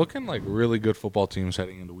 are looking like really good football teams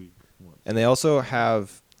heading into week 1. And they also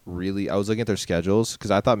have really. I was looking at their schedules because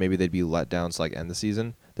I thought maybe they'd be let down to like end the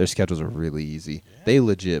season. Their schedules are really easy. Yeah. They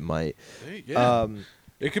legit might.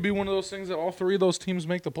 It could be one of those things that all three of those teams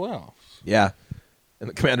make the playoffs. Yeah. And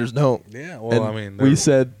the Commanders don't. Yeah, well, and we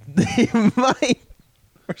said they might.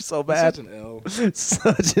 We're so bad. Such an L.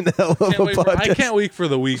 Such an L of a podcast. I can't wait for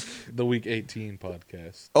the week 18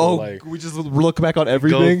 podcast. Oh, we just look back on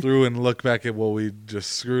everything. Go through and look back at what we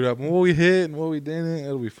just screwed up, and what we hit, and what we didn't.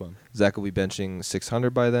 It'll be fun. Zach will be benching 600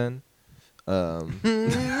 by then.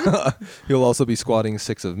 He'll also be squatting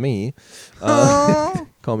 6 of me.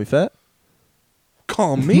 Call me fat.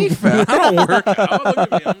 Call me fat. I don't work out.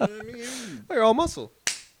 Look at me. You're all muscle.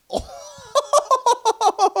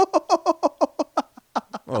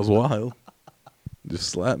 That was wild. Just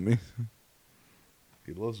slapped me.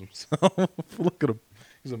 He loves himself. Look at him.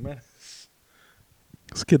 He's a menace.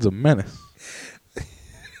 This kid's a menace.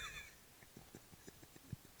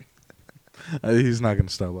 He's not going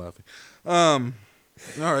to stop laughing. All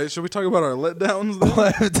right, should we talk about our letdowns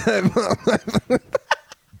then?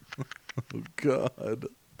 Oh, God.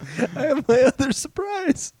 I have my other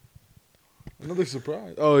surprise. Another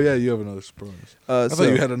surprise? Oh, yeah, you have another surprise. I thought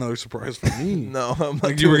you had another surprise for me. No, I'm not.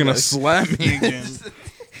 Like you were going to slap me again.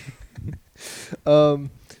 I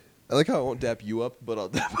like how I won't dap you up, but I'll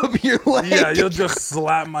dap up your leg. Yeah, you'll just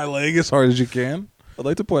slap my leg as hard as you can. I'd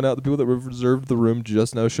like to point out the people that reserved the room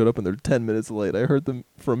just now showed up and they're 10 minutes late. I heard them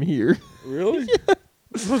from here. Really? Yeah.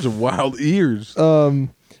 Such wild ears.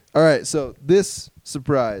 All right, so this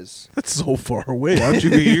surprise. That's so far away. How'd you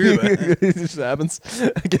hear that? It just happens.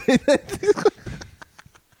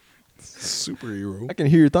 Superhero. I can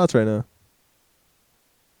hear your thoughts right now.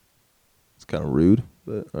 It's kind of rude,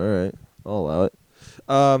 but all right, I'll allow it.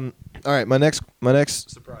 All right, my next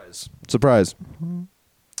surprise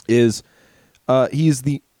is he's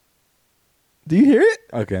the. Do you hear it?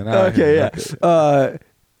 Okay. Okay. Yeah.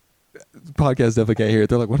 Podcast definitely can't hear it.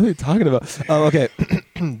 They're like, what are they talking about? Okay.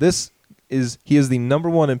 He is the number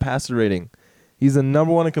 1 in passer rating. He's the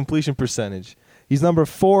number 1 in completion percentage. He's number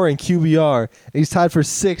 4 in QBR. And he's tied for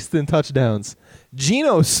 6th in touchdowns.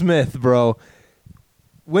 Geno Smith, bro.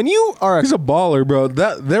 When you are he's a baller, bro.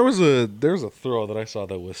 There was a throw that I saw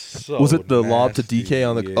that was so was it the nasty. lob to DK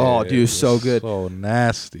on the oh dude, so good. So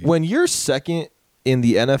nasty. When you're second in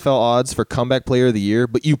the NFL odds for comeback player of the year,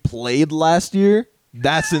 but you played last year,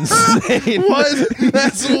 that's insane. What?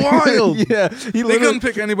 That's wild. Yeah. They couldn't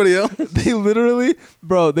pick anybody else. They literally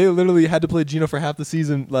had to play Geno for half the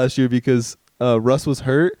season last year because Russ was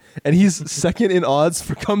hurt, and he's second in odds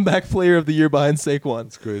for comeback player of the year behind Saquon.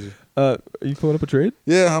 It's crazy. Are you pulling up a trade?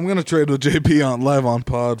 Yeah, I'm gonna trade with JP on live on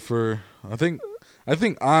pod for. I think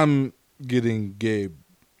I'm getting Gabe.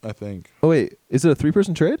 I think. Oh wait, is it a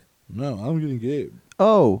 3-person trade? No, I'm getting Gabe.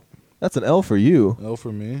 Oh, that's an L for you. L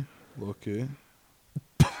for me. Okay.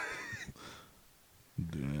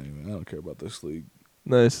 Dude, I don't care about this league.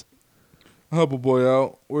 Nice. Help a boy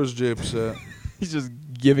out. Where's Japes at? He's just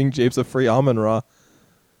giving Japes a free Amon Ra.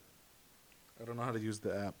 I don't know how to use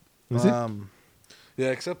the app. Is it? Yeah,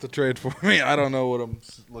 accept the trade for me. I don't know what I'm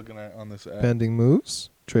looking at on this app. Pending moves,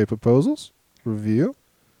 trade proposals, review,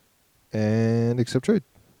 and accept trade.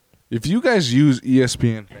 If you guys use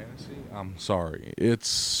ESPN Fantasy, I'm sorry. It's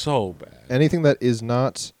so bad. Anything that is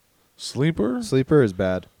not Sleeper is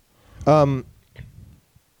bad. But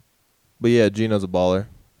yeah, Geno's a baller.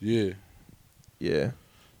 Yeah. Yeah.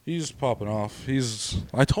 He's popping off.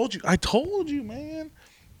 I told you, man.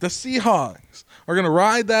 The Seahawks are going to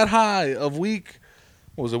ride that high of week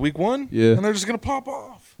 1? Yeah. And they're just going to pop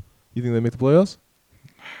off. You think they make the playoffs?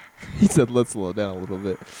 He said, let's slow down a little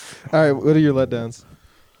bit. All right, what are your letdowns?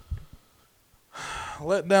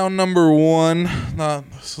 Letdown number 1.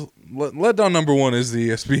 Letdown number 1 is the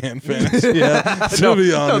ESPN Fantasy. Yeah, to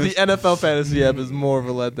be honest. No, the NFL Fantasy app is more of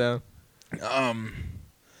a letdown.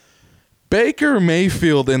 Baker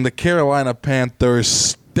Mayfield and the Carolina Panthers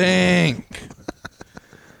stink.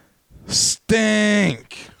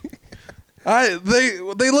 Stink.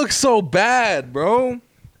 They look so bad, bro.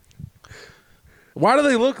 Why do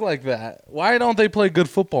they look like that? Why don't they play good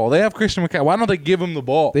football? They have Christian McCaffrey. Why don't they give him the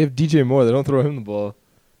ball? They have DJ Moore. They don't throw him the ball.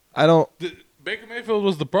 I don't. Baker Mayfield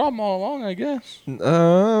was the problem all along, I guess. I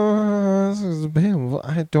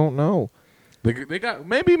don't know. They got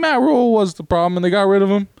maybe Matt Rule was the problem, and they got rid of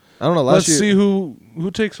him. I don't know. Let's see who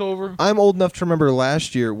takes over. I'm old enough to remember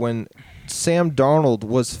last year when Sam Darnold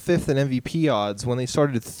was 5th in MVP odds when they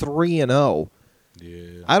started 3-0.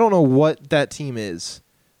 Yeah. I don't know what that team is.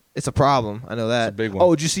 It's a problem. I know that. It's a big one.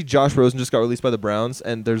 Oh, did you see Josh Rosen just got released by the Browns,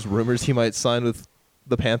 and there's rumors he might sign with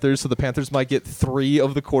the Panthers, so the Panthers might get 3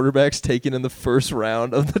 of the quarterbacks taken in the first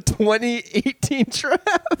round of the 2018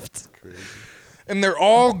 draft. And they're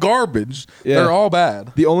all garbage. Yeah. They're all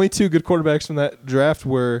bad. The only 2 good quarterbacks from that draft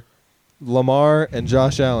were Lamar and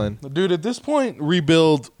Josh Allen. Dude, at this point,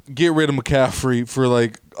 rebuild, get rid of McCaffrey for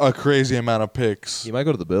like a crazy amount of picks. He might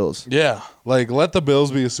go to the Bills. Yeah. Like, let the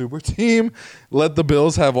Bills be a super team. Let the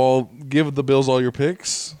Bills give the Bills all your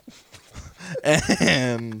picks.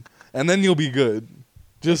 and then you'll be good.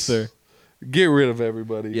 Just get rid of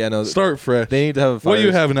everybody. Yeah, no. Start fresh. They need to have a fire what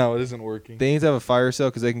you have now, it isn't working. They need to have a fire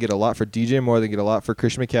sale because they can get a lot for DJ Moore. They can get a lot for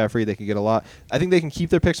Christian McCaffrey. They can get a lot. I think they can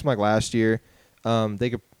keep their picks from like last year.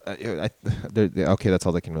 They could. Okay, that's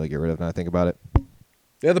all they can really get rid of now I think about it.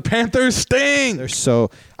 Yeah, the Panthers stink.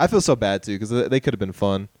 I feel so bad too because they could have been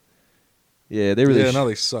fun. Yeah, they really. Yeah, now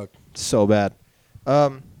they suck so bad.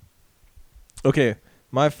 Okay,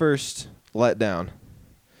 my first letdown.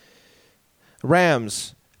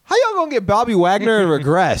 Rams. How y'all gonna get Bobby Wagner to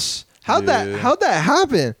regress? How'd that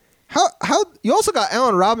happen? How you also got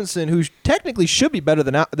Allen Robinson, who technically should be better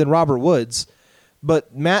than Robert Woods,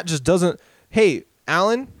 but Matt just doesn't. Hey,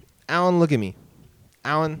 Allen, look at me.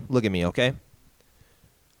 Allen, look at me, okay?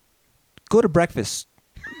 Go to breakfast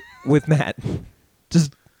with Matt.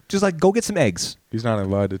 Just like go get some eggs. He's not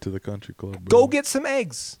invited to the country club. Bro. Go get some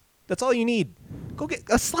eggs. That's all you need. Go get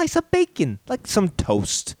a slice of bacon, like some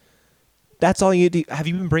toast. That's all you do. Have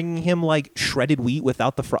you been bringing him like shredded wheat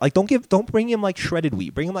without the don't bring him like shredded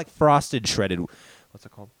wheat. Bring him like frosted shredded. What's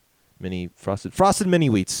it called? Frosted mini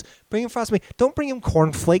wheats. Bring him frosted. Don't bring him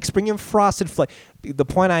corn flakes. Bring him frosted flakes. The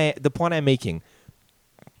point I'm making.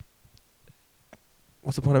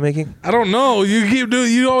 What's the point I'm making? I don't know.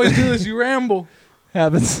 You always do this. You ramble.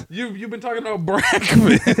 Happens. You've been talking about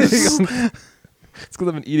breakfast. It's because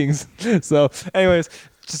I've been eating. So, anyways,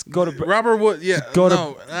 just go to Robert Wood. Yeah,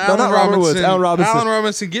 not Robert Woods. Allen Robinson. Allen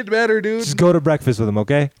Robinson, get better, dude. Just go to breakfast with him,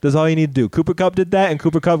 okay? That's all you need to do. Cooper Kupp did that, and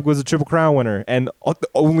Cooper Kupp was a Triple Crown winner, and the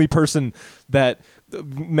only person that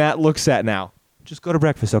Matt looks at now. Just go to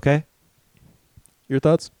breakfast, okay? Your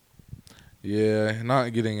thoughts? Yeah,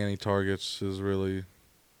 not getting any targets is really,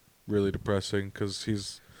 really depressing because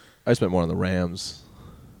he's. I spent more on the Rams.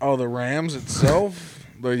 Oh, the Rams itself.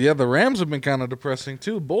 But yeah, the Rams have been kind of depressing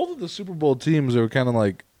too. Both of the Super Bowl teams are kind of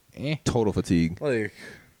like, total fatigue. Like,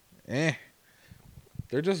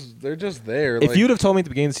 They're just there. If you'd have told me at the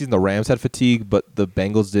beginning of the season the Rams had fatigue, but the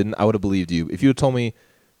Bengals didn't, I would have believed you. If you had told me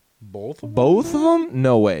both of them,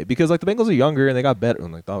 no way, because like the Bengals are younger and they got better.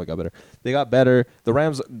 I thought we got better. They got better. The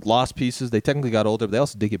Rams lost pieces. They technically got older, but they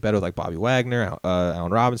also did get better with like Bobby Wagner,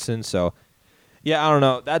 Allen Robinson. So. Yeah, I don't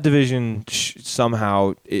know. That division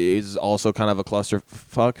somehow is also kind of a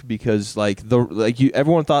clusterfuck because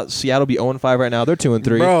everyone thought Seattle would be 0-5 right now. They're 2-3.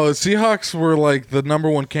 Bro, Seahawks were like the number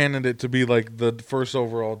one candidate to be like the first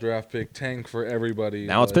overall draft pick, tank for everybody.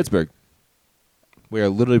 Now it's Pittsburgh. We are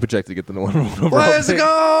literally projected to get the number one overall Let's pick.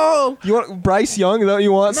 Go! You want Bryce Young? Is that what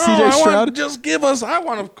you want? No, CJ Stroud? I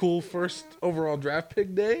want a cool first overall draft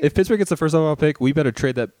pick day. If Pittsburgh gets the first overall pick, we better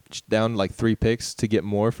trade that down like 3 picks to get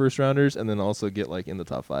more first rounders and then also get like in the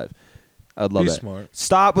top 5. I'd love that. Smart.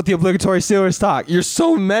 Stop with the obligatory Steelers talk. You're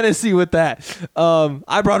so menacey with that.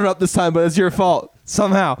 I brought it up this time, but it's your fault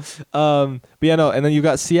somehow. But yeah, no. And then you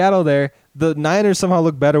got Seattle there. The Niners somehow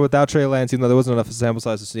look better without Trey Lance, even though there wasn't enough sample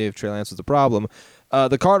size to see if Trey Lance was a problem.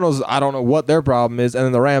 The Cardinals, I don't know what their problem is, and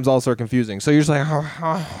then the Rams also are confusing. So you're just like,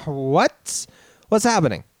 what? What's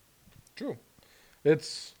happening? True.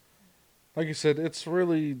 It's, like you said, it's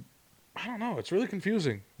really, I don't know, it's really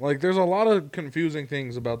confusing. Like, there's a lot of confusing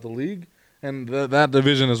things about the league, and that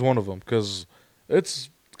division is one of them, because it's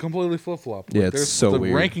completely flip-flopped. Yeah, it's so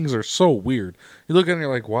weird. The rankings are so weird. You look at it and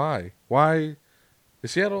you're like, why? Why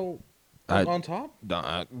is Seattle on top?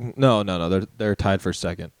 No. They're tied for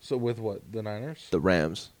second. So with what? The Niners? The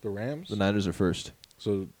Rams. The Rams? The Niners are first.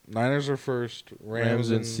 So Niners are first. Rams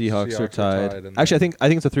and Seahawks are tied. Actually, I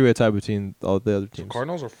think it's a 3-way tie between all the other teams. So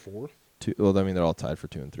Cardinals are fourth? 2. Well, I mean, they're all tied for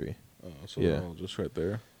 2 and 3. Oh, so Yeah. they're all just right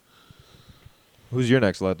there. Who's your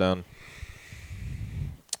next letdown?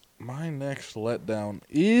 My next letdown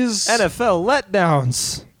is NFL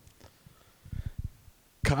letdowns.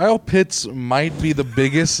 Kyle Pitts might be the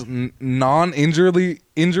biggest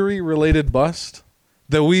injury related bust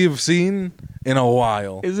that we have seen in a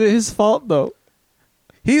while. Is it his fault though?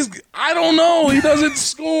 I don't know. He doesn't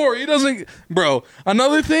score. He doesn't. Bro,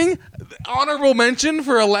 another thing, honorable mention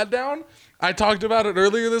for a letdown. I talked about it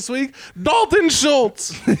earlier this week. Dalton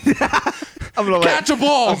Schultz. I'm gonna Catch a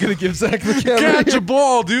ball. I'm gonna give Zach the camera. Catch a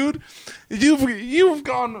ball, dude. You've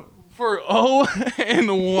gone for 0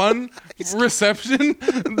 and 1 reception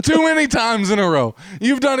too many times in a row.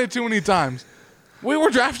 You've done it too many times. We were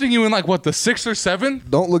drafting you in like what, the 6th or 7th?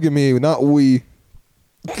 Don't look at me. Not we.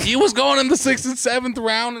 He was going in the 6th and 7th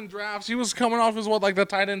round in drafts. He was coming off as what, like the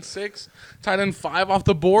tight end 6, tight end 5 off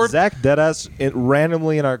the board. Zach deadass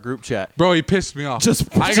randomly in our group chat. Bro, he pissed me off.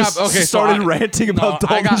 Started ranting about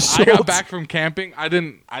Dalton Schultz. I got back from camping. I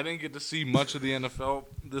didn't get to see much of the NFL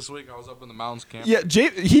this week. I was up in the mountains camping. Yeah,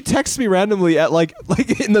 he texts me randomly at like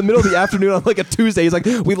in the middle of the afternoon on like a Tuesday. He's like,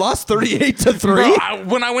 "We lost 38-3." Bro,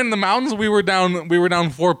 when I went in the mountains, we were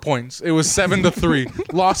down 4 points. It was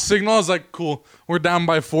 7-3. Lost signal. I was like, cool. We're down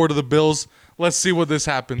by 4 to the Bills. Let's see what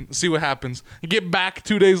happens. You get back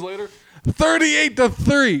 2 days later,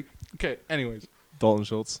 38-3. Okay. Anyways, Dalton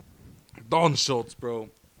Schultz. Dalton Schultz, bro.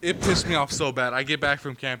 It pissed me off so bad. I get back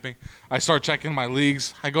from camping. I start checking my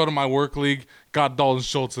leagues. I go to my work league. Got Dalton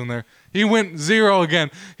Schultz in there. He went 0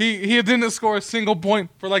 again. He didn't score a single point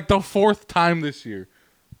for like the 4th time this year.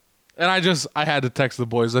 And I had to text the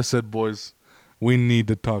boys. I said, boys, we need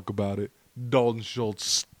to talk about it. Dalton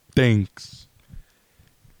Schultz stinks.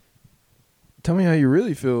 Tell me how you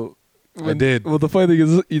really feel. I did. Well, the funny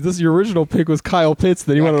thing is, your original pick was Kyle Pitts.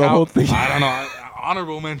 Then you wanted the whole thing. I don't know.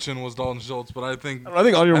 Honorable mention was Dalton Schultz, but I think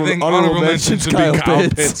honorable mention should Kyle be Kyle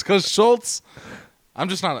Pitts. Pitts because Schultz. I'm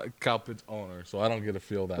just not a Kyle Pitts owner, so I don't get to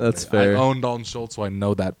feel that. That's way. fair. I own Dalton Schultz, so I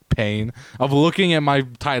know that pain of looking at my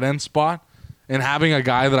tight end spot and having a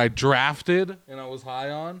guy that I drafted and I was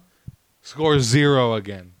high on score 0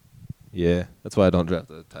 again. Yeah, that's why I don't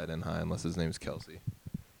draft a tight end high unless his name's Kelsey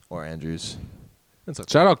or Andrews. That's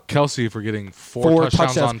okay. Shout out Kelsey for getting 4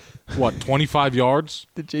 touchdowns on, what, 25 yards?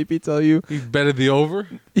 Did JP tell you? He betted the over.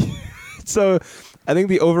 So, I think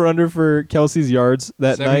the over/under for Kelsey's yards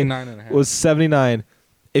that night 79.5. was 79.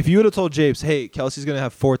 If you would have told Japes, hey, Kelsey's going to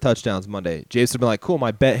have 4 touchdowns Monday, Japes would have been like, cool,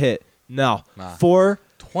 my bet hit. No. Nah. 4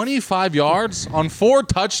 25 yards on 4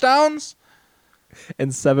 touchdowns?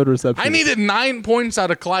 and 7 receptions. I needed 9 points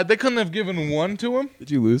out of Clyde. They couldn't have given 1 to him.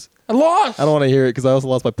 Did you lose? I lost. I don't want to hear it because I also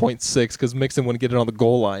lost by 0.6 because Mixon wouldn't get it on the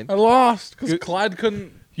goal line. I lost because Clyde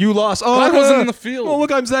couldn't. You lost. Oh, Clyde wasn't in the field. Oh,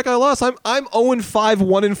 look, I'm Zach. I lost. I'm 0-5,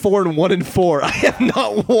 1-4, and 1-4. I have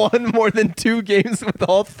not won more than 2 games with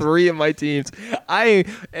all 3 of my teams. I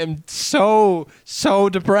am so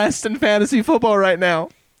depressed in fantasy football right now.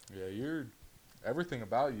 Yeah, everything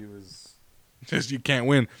about you is just you can't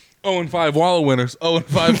win. 0-5 Wallow winners.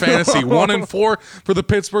 0-5 fantasy. 1-4 for the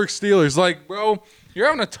Pittsburgh Steelers. Like, bro, you're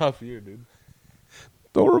having a tough year, dude.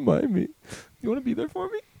 Don't remind me. You want to be there for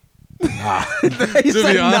me? To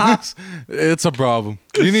be honest, it's a problem.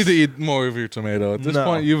 You need to eat more of your tomato. At this No.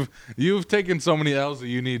 point, you've taken so many L's that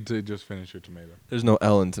you need to just finish your tomato. There's no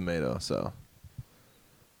L in tomato, so.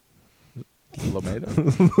 Tomato,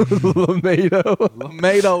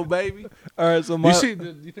 Tomato. baby. All right, so Do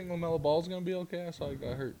you think LaMelo Ball's gonna be okay? I saw he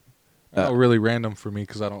got hurt. I know, really random for me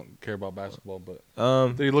because I don't care about basketball, but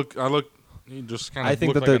he just kind of I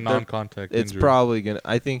think looked that like a they're- non-contact It's injury. probably gonna.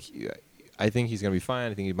 I think he's gonna be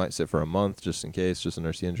fine. I think he might sit for a month just in case, just a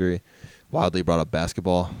nurse injury. Wildly brought up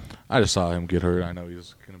basketball. I just saw him get hurt. I know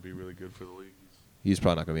he's gonna be really good for the league. He's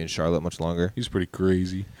probably not gonna be in Charlotte much longer. He's pretty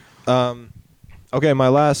crazy. Okay, my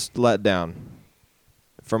last letdown.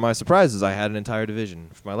 For my surprises, I had an entire division.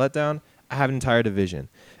 For my letdown, I have an entire division.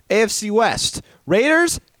 AFC West: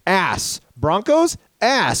 Raiders, ass. Broncos,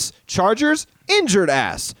 ass. Chargers, injured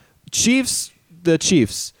ass. Chiefs, the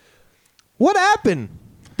Chiefs. What happened?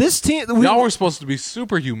 This team. Y'all were supposed to be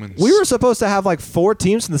superhumans. We were supposed to have like 4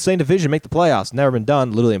 teams in the same division make the playoffs. Never been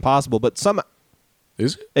done. Literally impossible. But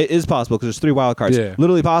Is it? it is possible because there's 3 wild cards. Yeah.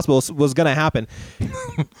 Literally possible was going to happen.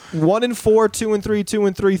 1-4, 2-3,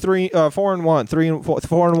 2-3, 4-1, 3-4,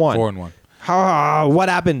 4-1. 4-1. What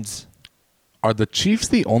happens? Are the Chiefs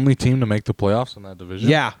the only team to make the playoffs in that division?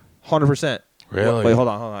 Yeah, 100%. Really? Wait, hold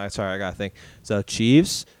on. Sorry, I got to think. So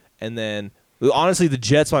Chiefs, and then honestly, the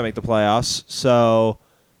Jets might make the playoffs. So,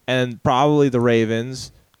 and probably the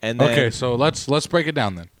Ravens. And then, Okay, so let's break it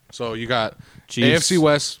down then. So you got Chiefs. AFC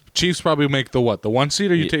West. Chiefs probably make the what? The 1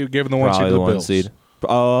 seed, or you giving the 1 seed Probably to the the 1 Bills? seed.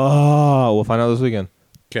 Oh, we'll find out this weekend.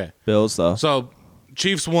 Okay. Bills though. So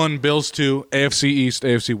Chiefs 1, Bills 2, AFC East,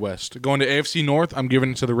 AFC West. Going to AFC North, I'm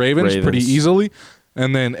giving it to the Ravens, pretty easily.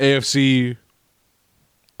 And then AFC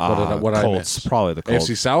what I Colts. missed? Probably the Colts.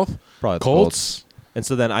 AFC South? Probably the Colts. And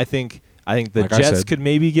so then I think the Like I Jets said. could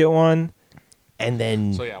maybe get one, and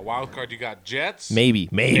then So yeah, wild card, you got Jets, maybe,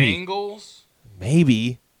 Bengals.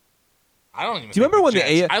 I don't even. Do you remember when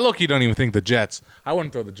the I low-key don't even think the Jets. I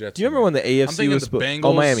wouldn't throw the Jets. Do you remember when the AFC I'm thinking was the Bengals,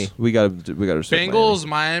 Oh, Miami. We got to respect Bengals,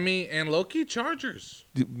 Miami, and low-key Chargers.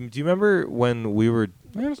 Miami. Do you remember when we were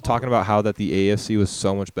talking about how that the AFC was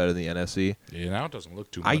so much better than the NFC? Yeah, now it doesn't look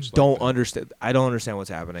too much. I like don't that. understand. I don't understand what's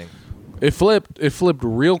happening. It flipped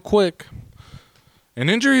real quick, and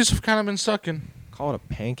injuries have kind of been sucking. Call it a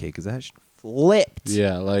pancake because that flipped.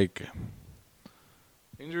 Yeah, like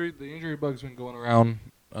the injury bug's been going around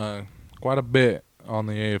quite a bit on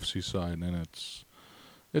the AFC side, and it's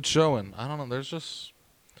showing. I don't know.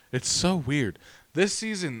 It's so weird this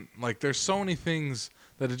season. Like, there's so many things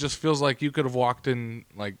that it just feels like you could have walked in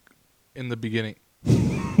like in the beginning.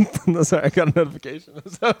 No, sorry, I got a notification.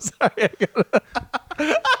 I'm so sorry.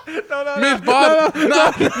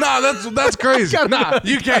 That's crazy.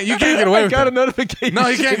 You can't get away with that. I got a notification. No,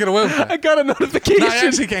 you can't get away with that. I got a notification. No, you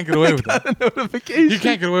actually can't get away with that. A notification. You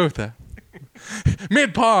can't get away with that.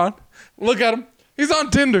 Mid-pod, look at him. He's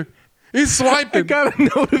on Tinder. He's swiping. I got a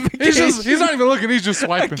notification. He's not even looking. He's just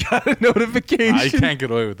swiping. I got a notification. Nah, he can't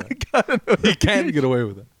get away with that. He can't get away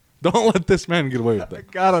with that. Don't let this man get away with I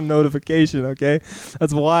that. got a notification, okay?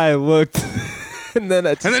 That's why I looked. and then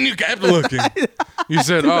you kept looking. You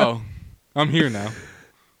said, "Oh, I'm here now."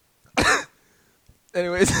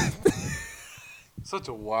 Anyways. Such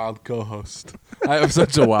a wild co-host. I am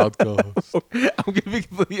such a wild co-host. I'm going to be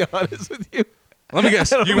completely honest with you. Let me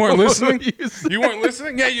guess. You weren't know listening? what you said. You weren't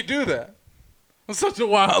listening? Yeah, you do that. I'm such a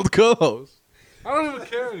wild co-host. I don't even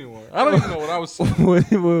care anymore. I don't even know what I was saying. what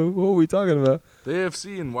were we talking about? The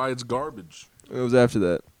AFC and why it's garbage. It was after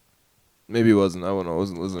that. Maybe it wasn't. I don't know. I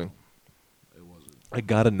wasn't listening. It wasn't. I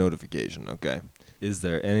got a notification, okay? Is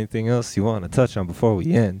there anything else you want to touch on before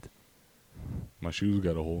we end? My shoes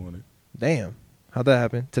got a hole in it. Damn. How'd that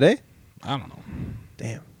happen? Today? I don't know.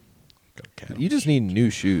 Damn. Got a cat on You just need new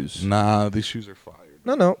shoes. Nah, these shoes are fire.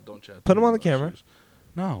 No. Don't chat. Put them on the camera. Shoes.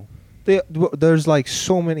 No. There's like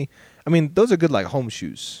so many. I mean, those are good like home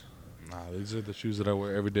shoes. Nah, these are the shoes that I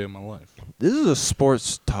wear every day of my life. This is a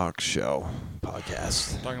sports talk show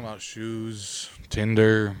podcast. I'm talking about shoes,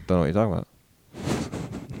 Tinder, Don't know what you're talking about.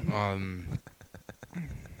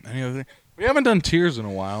 any other thing. We haven't done tiers in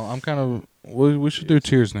a while. I'm kind of. We should do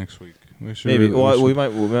tiers next week. We should. Maybe. Well, should- we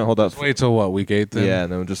might hold up. Wait till what, week 8 then? Yeah,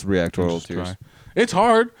 and then we'll just react to our old Just tiers. try. It's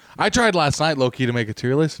hard. I tried last night, low key, to make a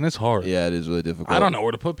tier list, and it's hard. Yeah, it is really difficult. I don't know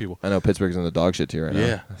where to put people. I know Pittsburgh's in the dog shit tier right now.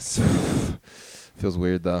 Yeah. Feels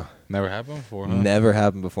weird though. Never happened before, huh? Never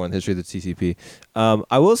happened before in the history of the TCP.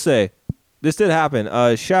 I will say, this did happen.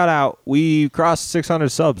 Shout out, we crossed 600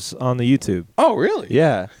 subs on the YouTube. Oh, really?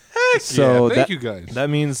 Yeah. Heck So yeah. Thank you guys. That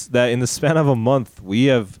means that in the span of a month, we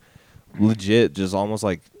have legit just almost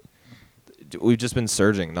like we've just been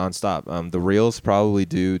surging nonstop. The reels probably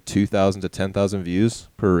do 2,000 to 10,000 views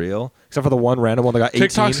per reel, except for the one random one that got 18.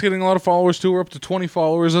 TikTok's getting a lot of followers too. We're up to 20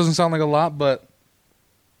 followers. Doesn't sound like a lot, but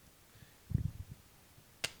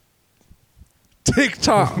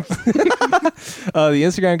TikTok. The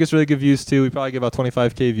Instagram gets really good views too. We probably get about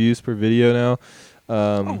 25K views per video now.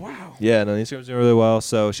 Oh, wow. Yeah, no, the Instagram's doing really well.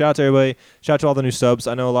 So shout out to everybody. Shout out to all the new subs.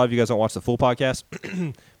 I know a lot of you guys don't watch the full podcast,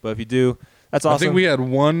 but if you do, that's awesome. I think we had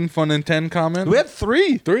one Fun and 10 comment. We had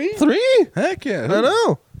three. Three? Heck yeah. I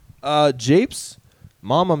know. Japes,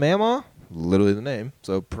 Mama Mama, literally the name.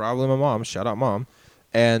 So probably my mom. Shout out mom.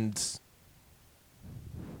 And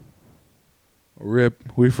Rip.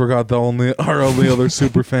 We forgot our only other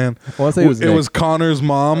super fan. I want to say it was Nick. Connor's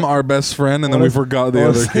mom, our best friend, and then we forgot the I wanna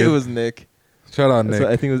other say kid. It was Nick. Shout out, Nick. So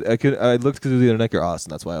I think it was. I looked because it was either Nick or Austin.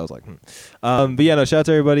 That's why I was like, But yeah, no. Shout out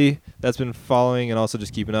to everybody that's been following and also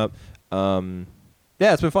just keeping up. Yeah,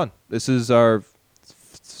 it's been fun. This is our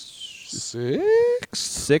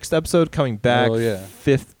sixth episode coming back. Oh, yeah.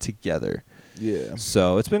 Fifth together. Yeah.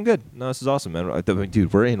 So it's been good. No, this is awesome, man.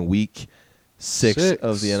 Dude, we're in week six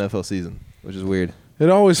of the NFL season, which is weird. It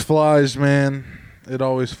always flies, man. It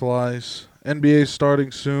always flies. NBA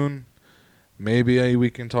starting soon. Maybe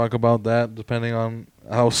we can talk about that depending on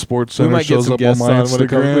how Sports We Center might get shows some up on guests my on when it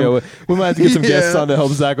comes. Instagram. We might have to get some guests Yeah. on to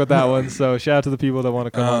help Zach with that one. So shout out to the people that want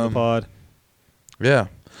to come on the pod. Yeah,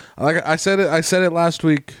 like I said it last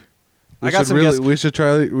week. I got some really, guests.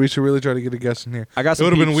 We should really try to get a guest in here. I got It some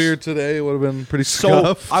would have been peeps. weird today. It would have been pretty So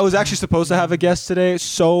scuffed. I was actually supposed to have a guest today.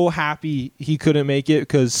 So happy he couldn't make it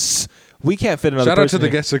because we can't fit another Shout out to person the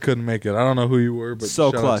here. guests that couldn't make it. I don't know who you were, but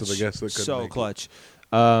So shout clutch. out to the guests that couldn't So make clutch.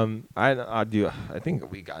 I do. I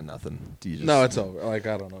think we got nothing. Do you it. just, No, it's over. Like,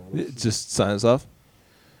 I don't know. just sign us off.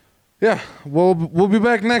 Yeah, we'll be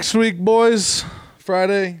back next week, boys.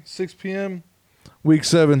 Friday, 6 p.m., week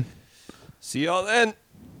 7. See y'all then.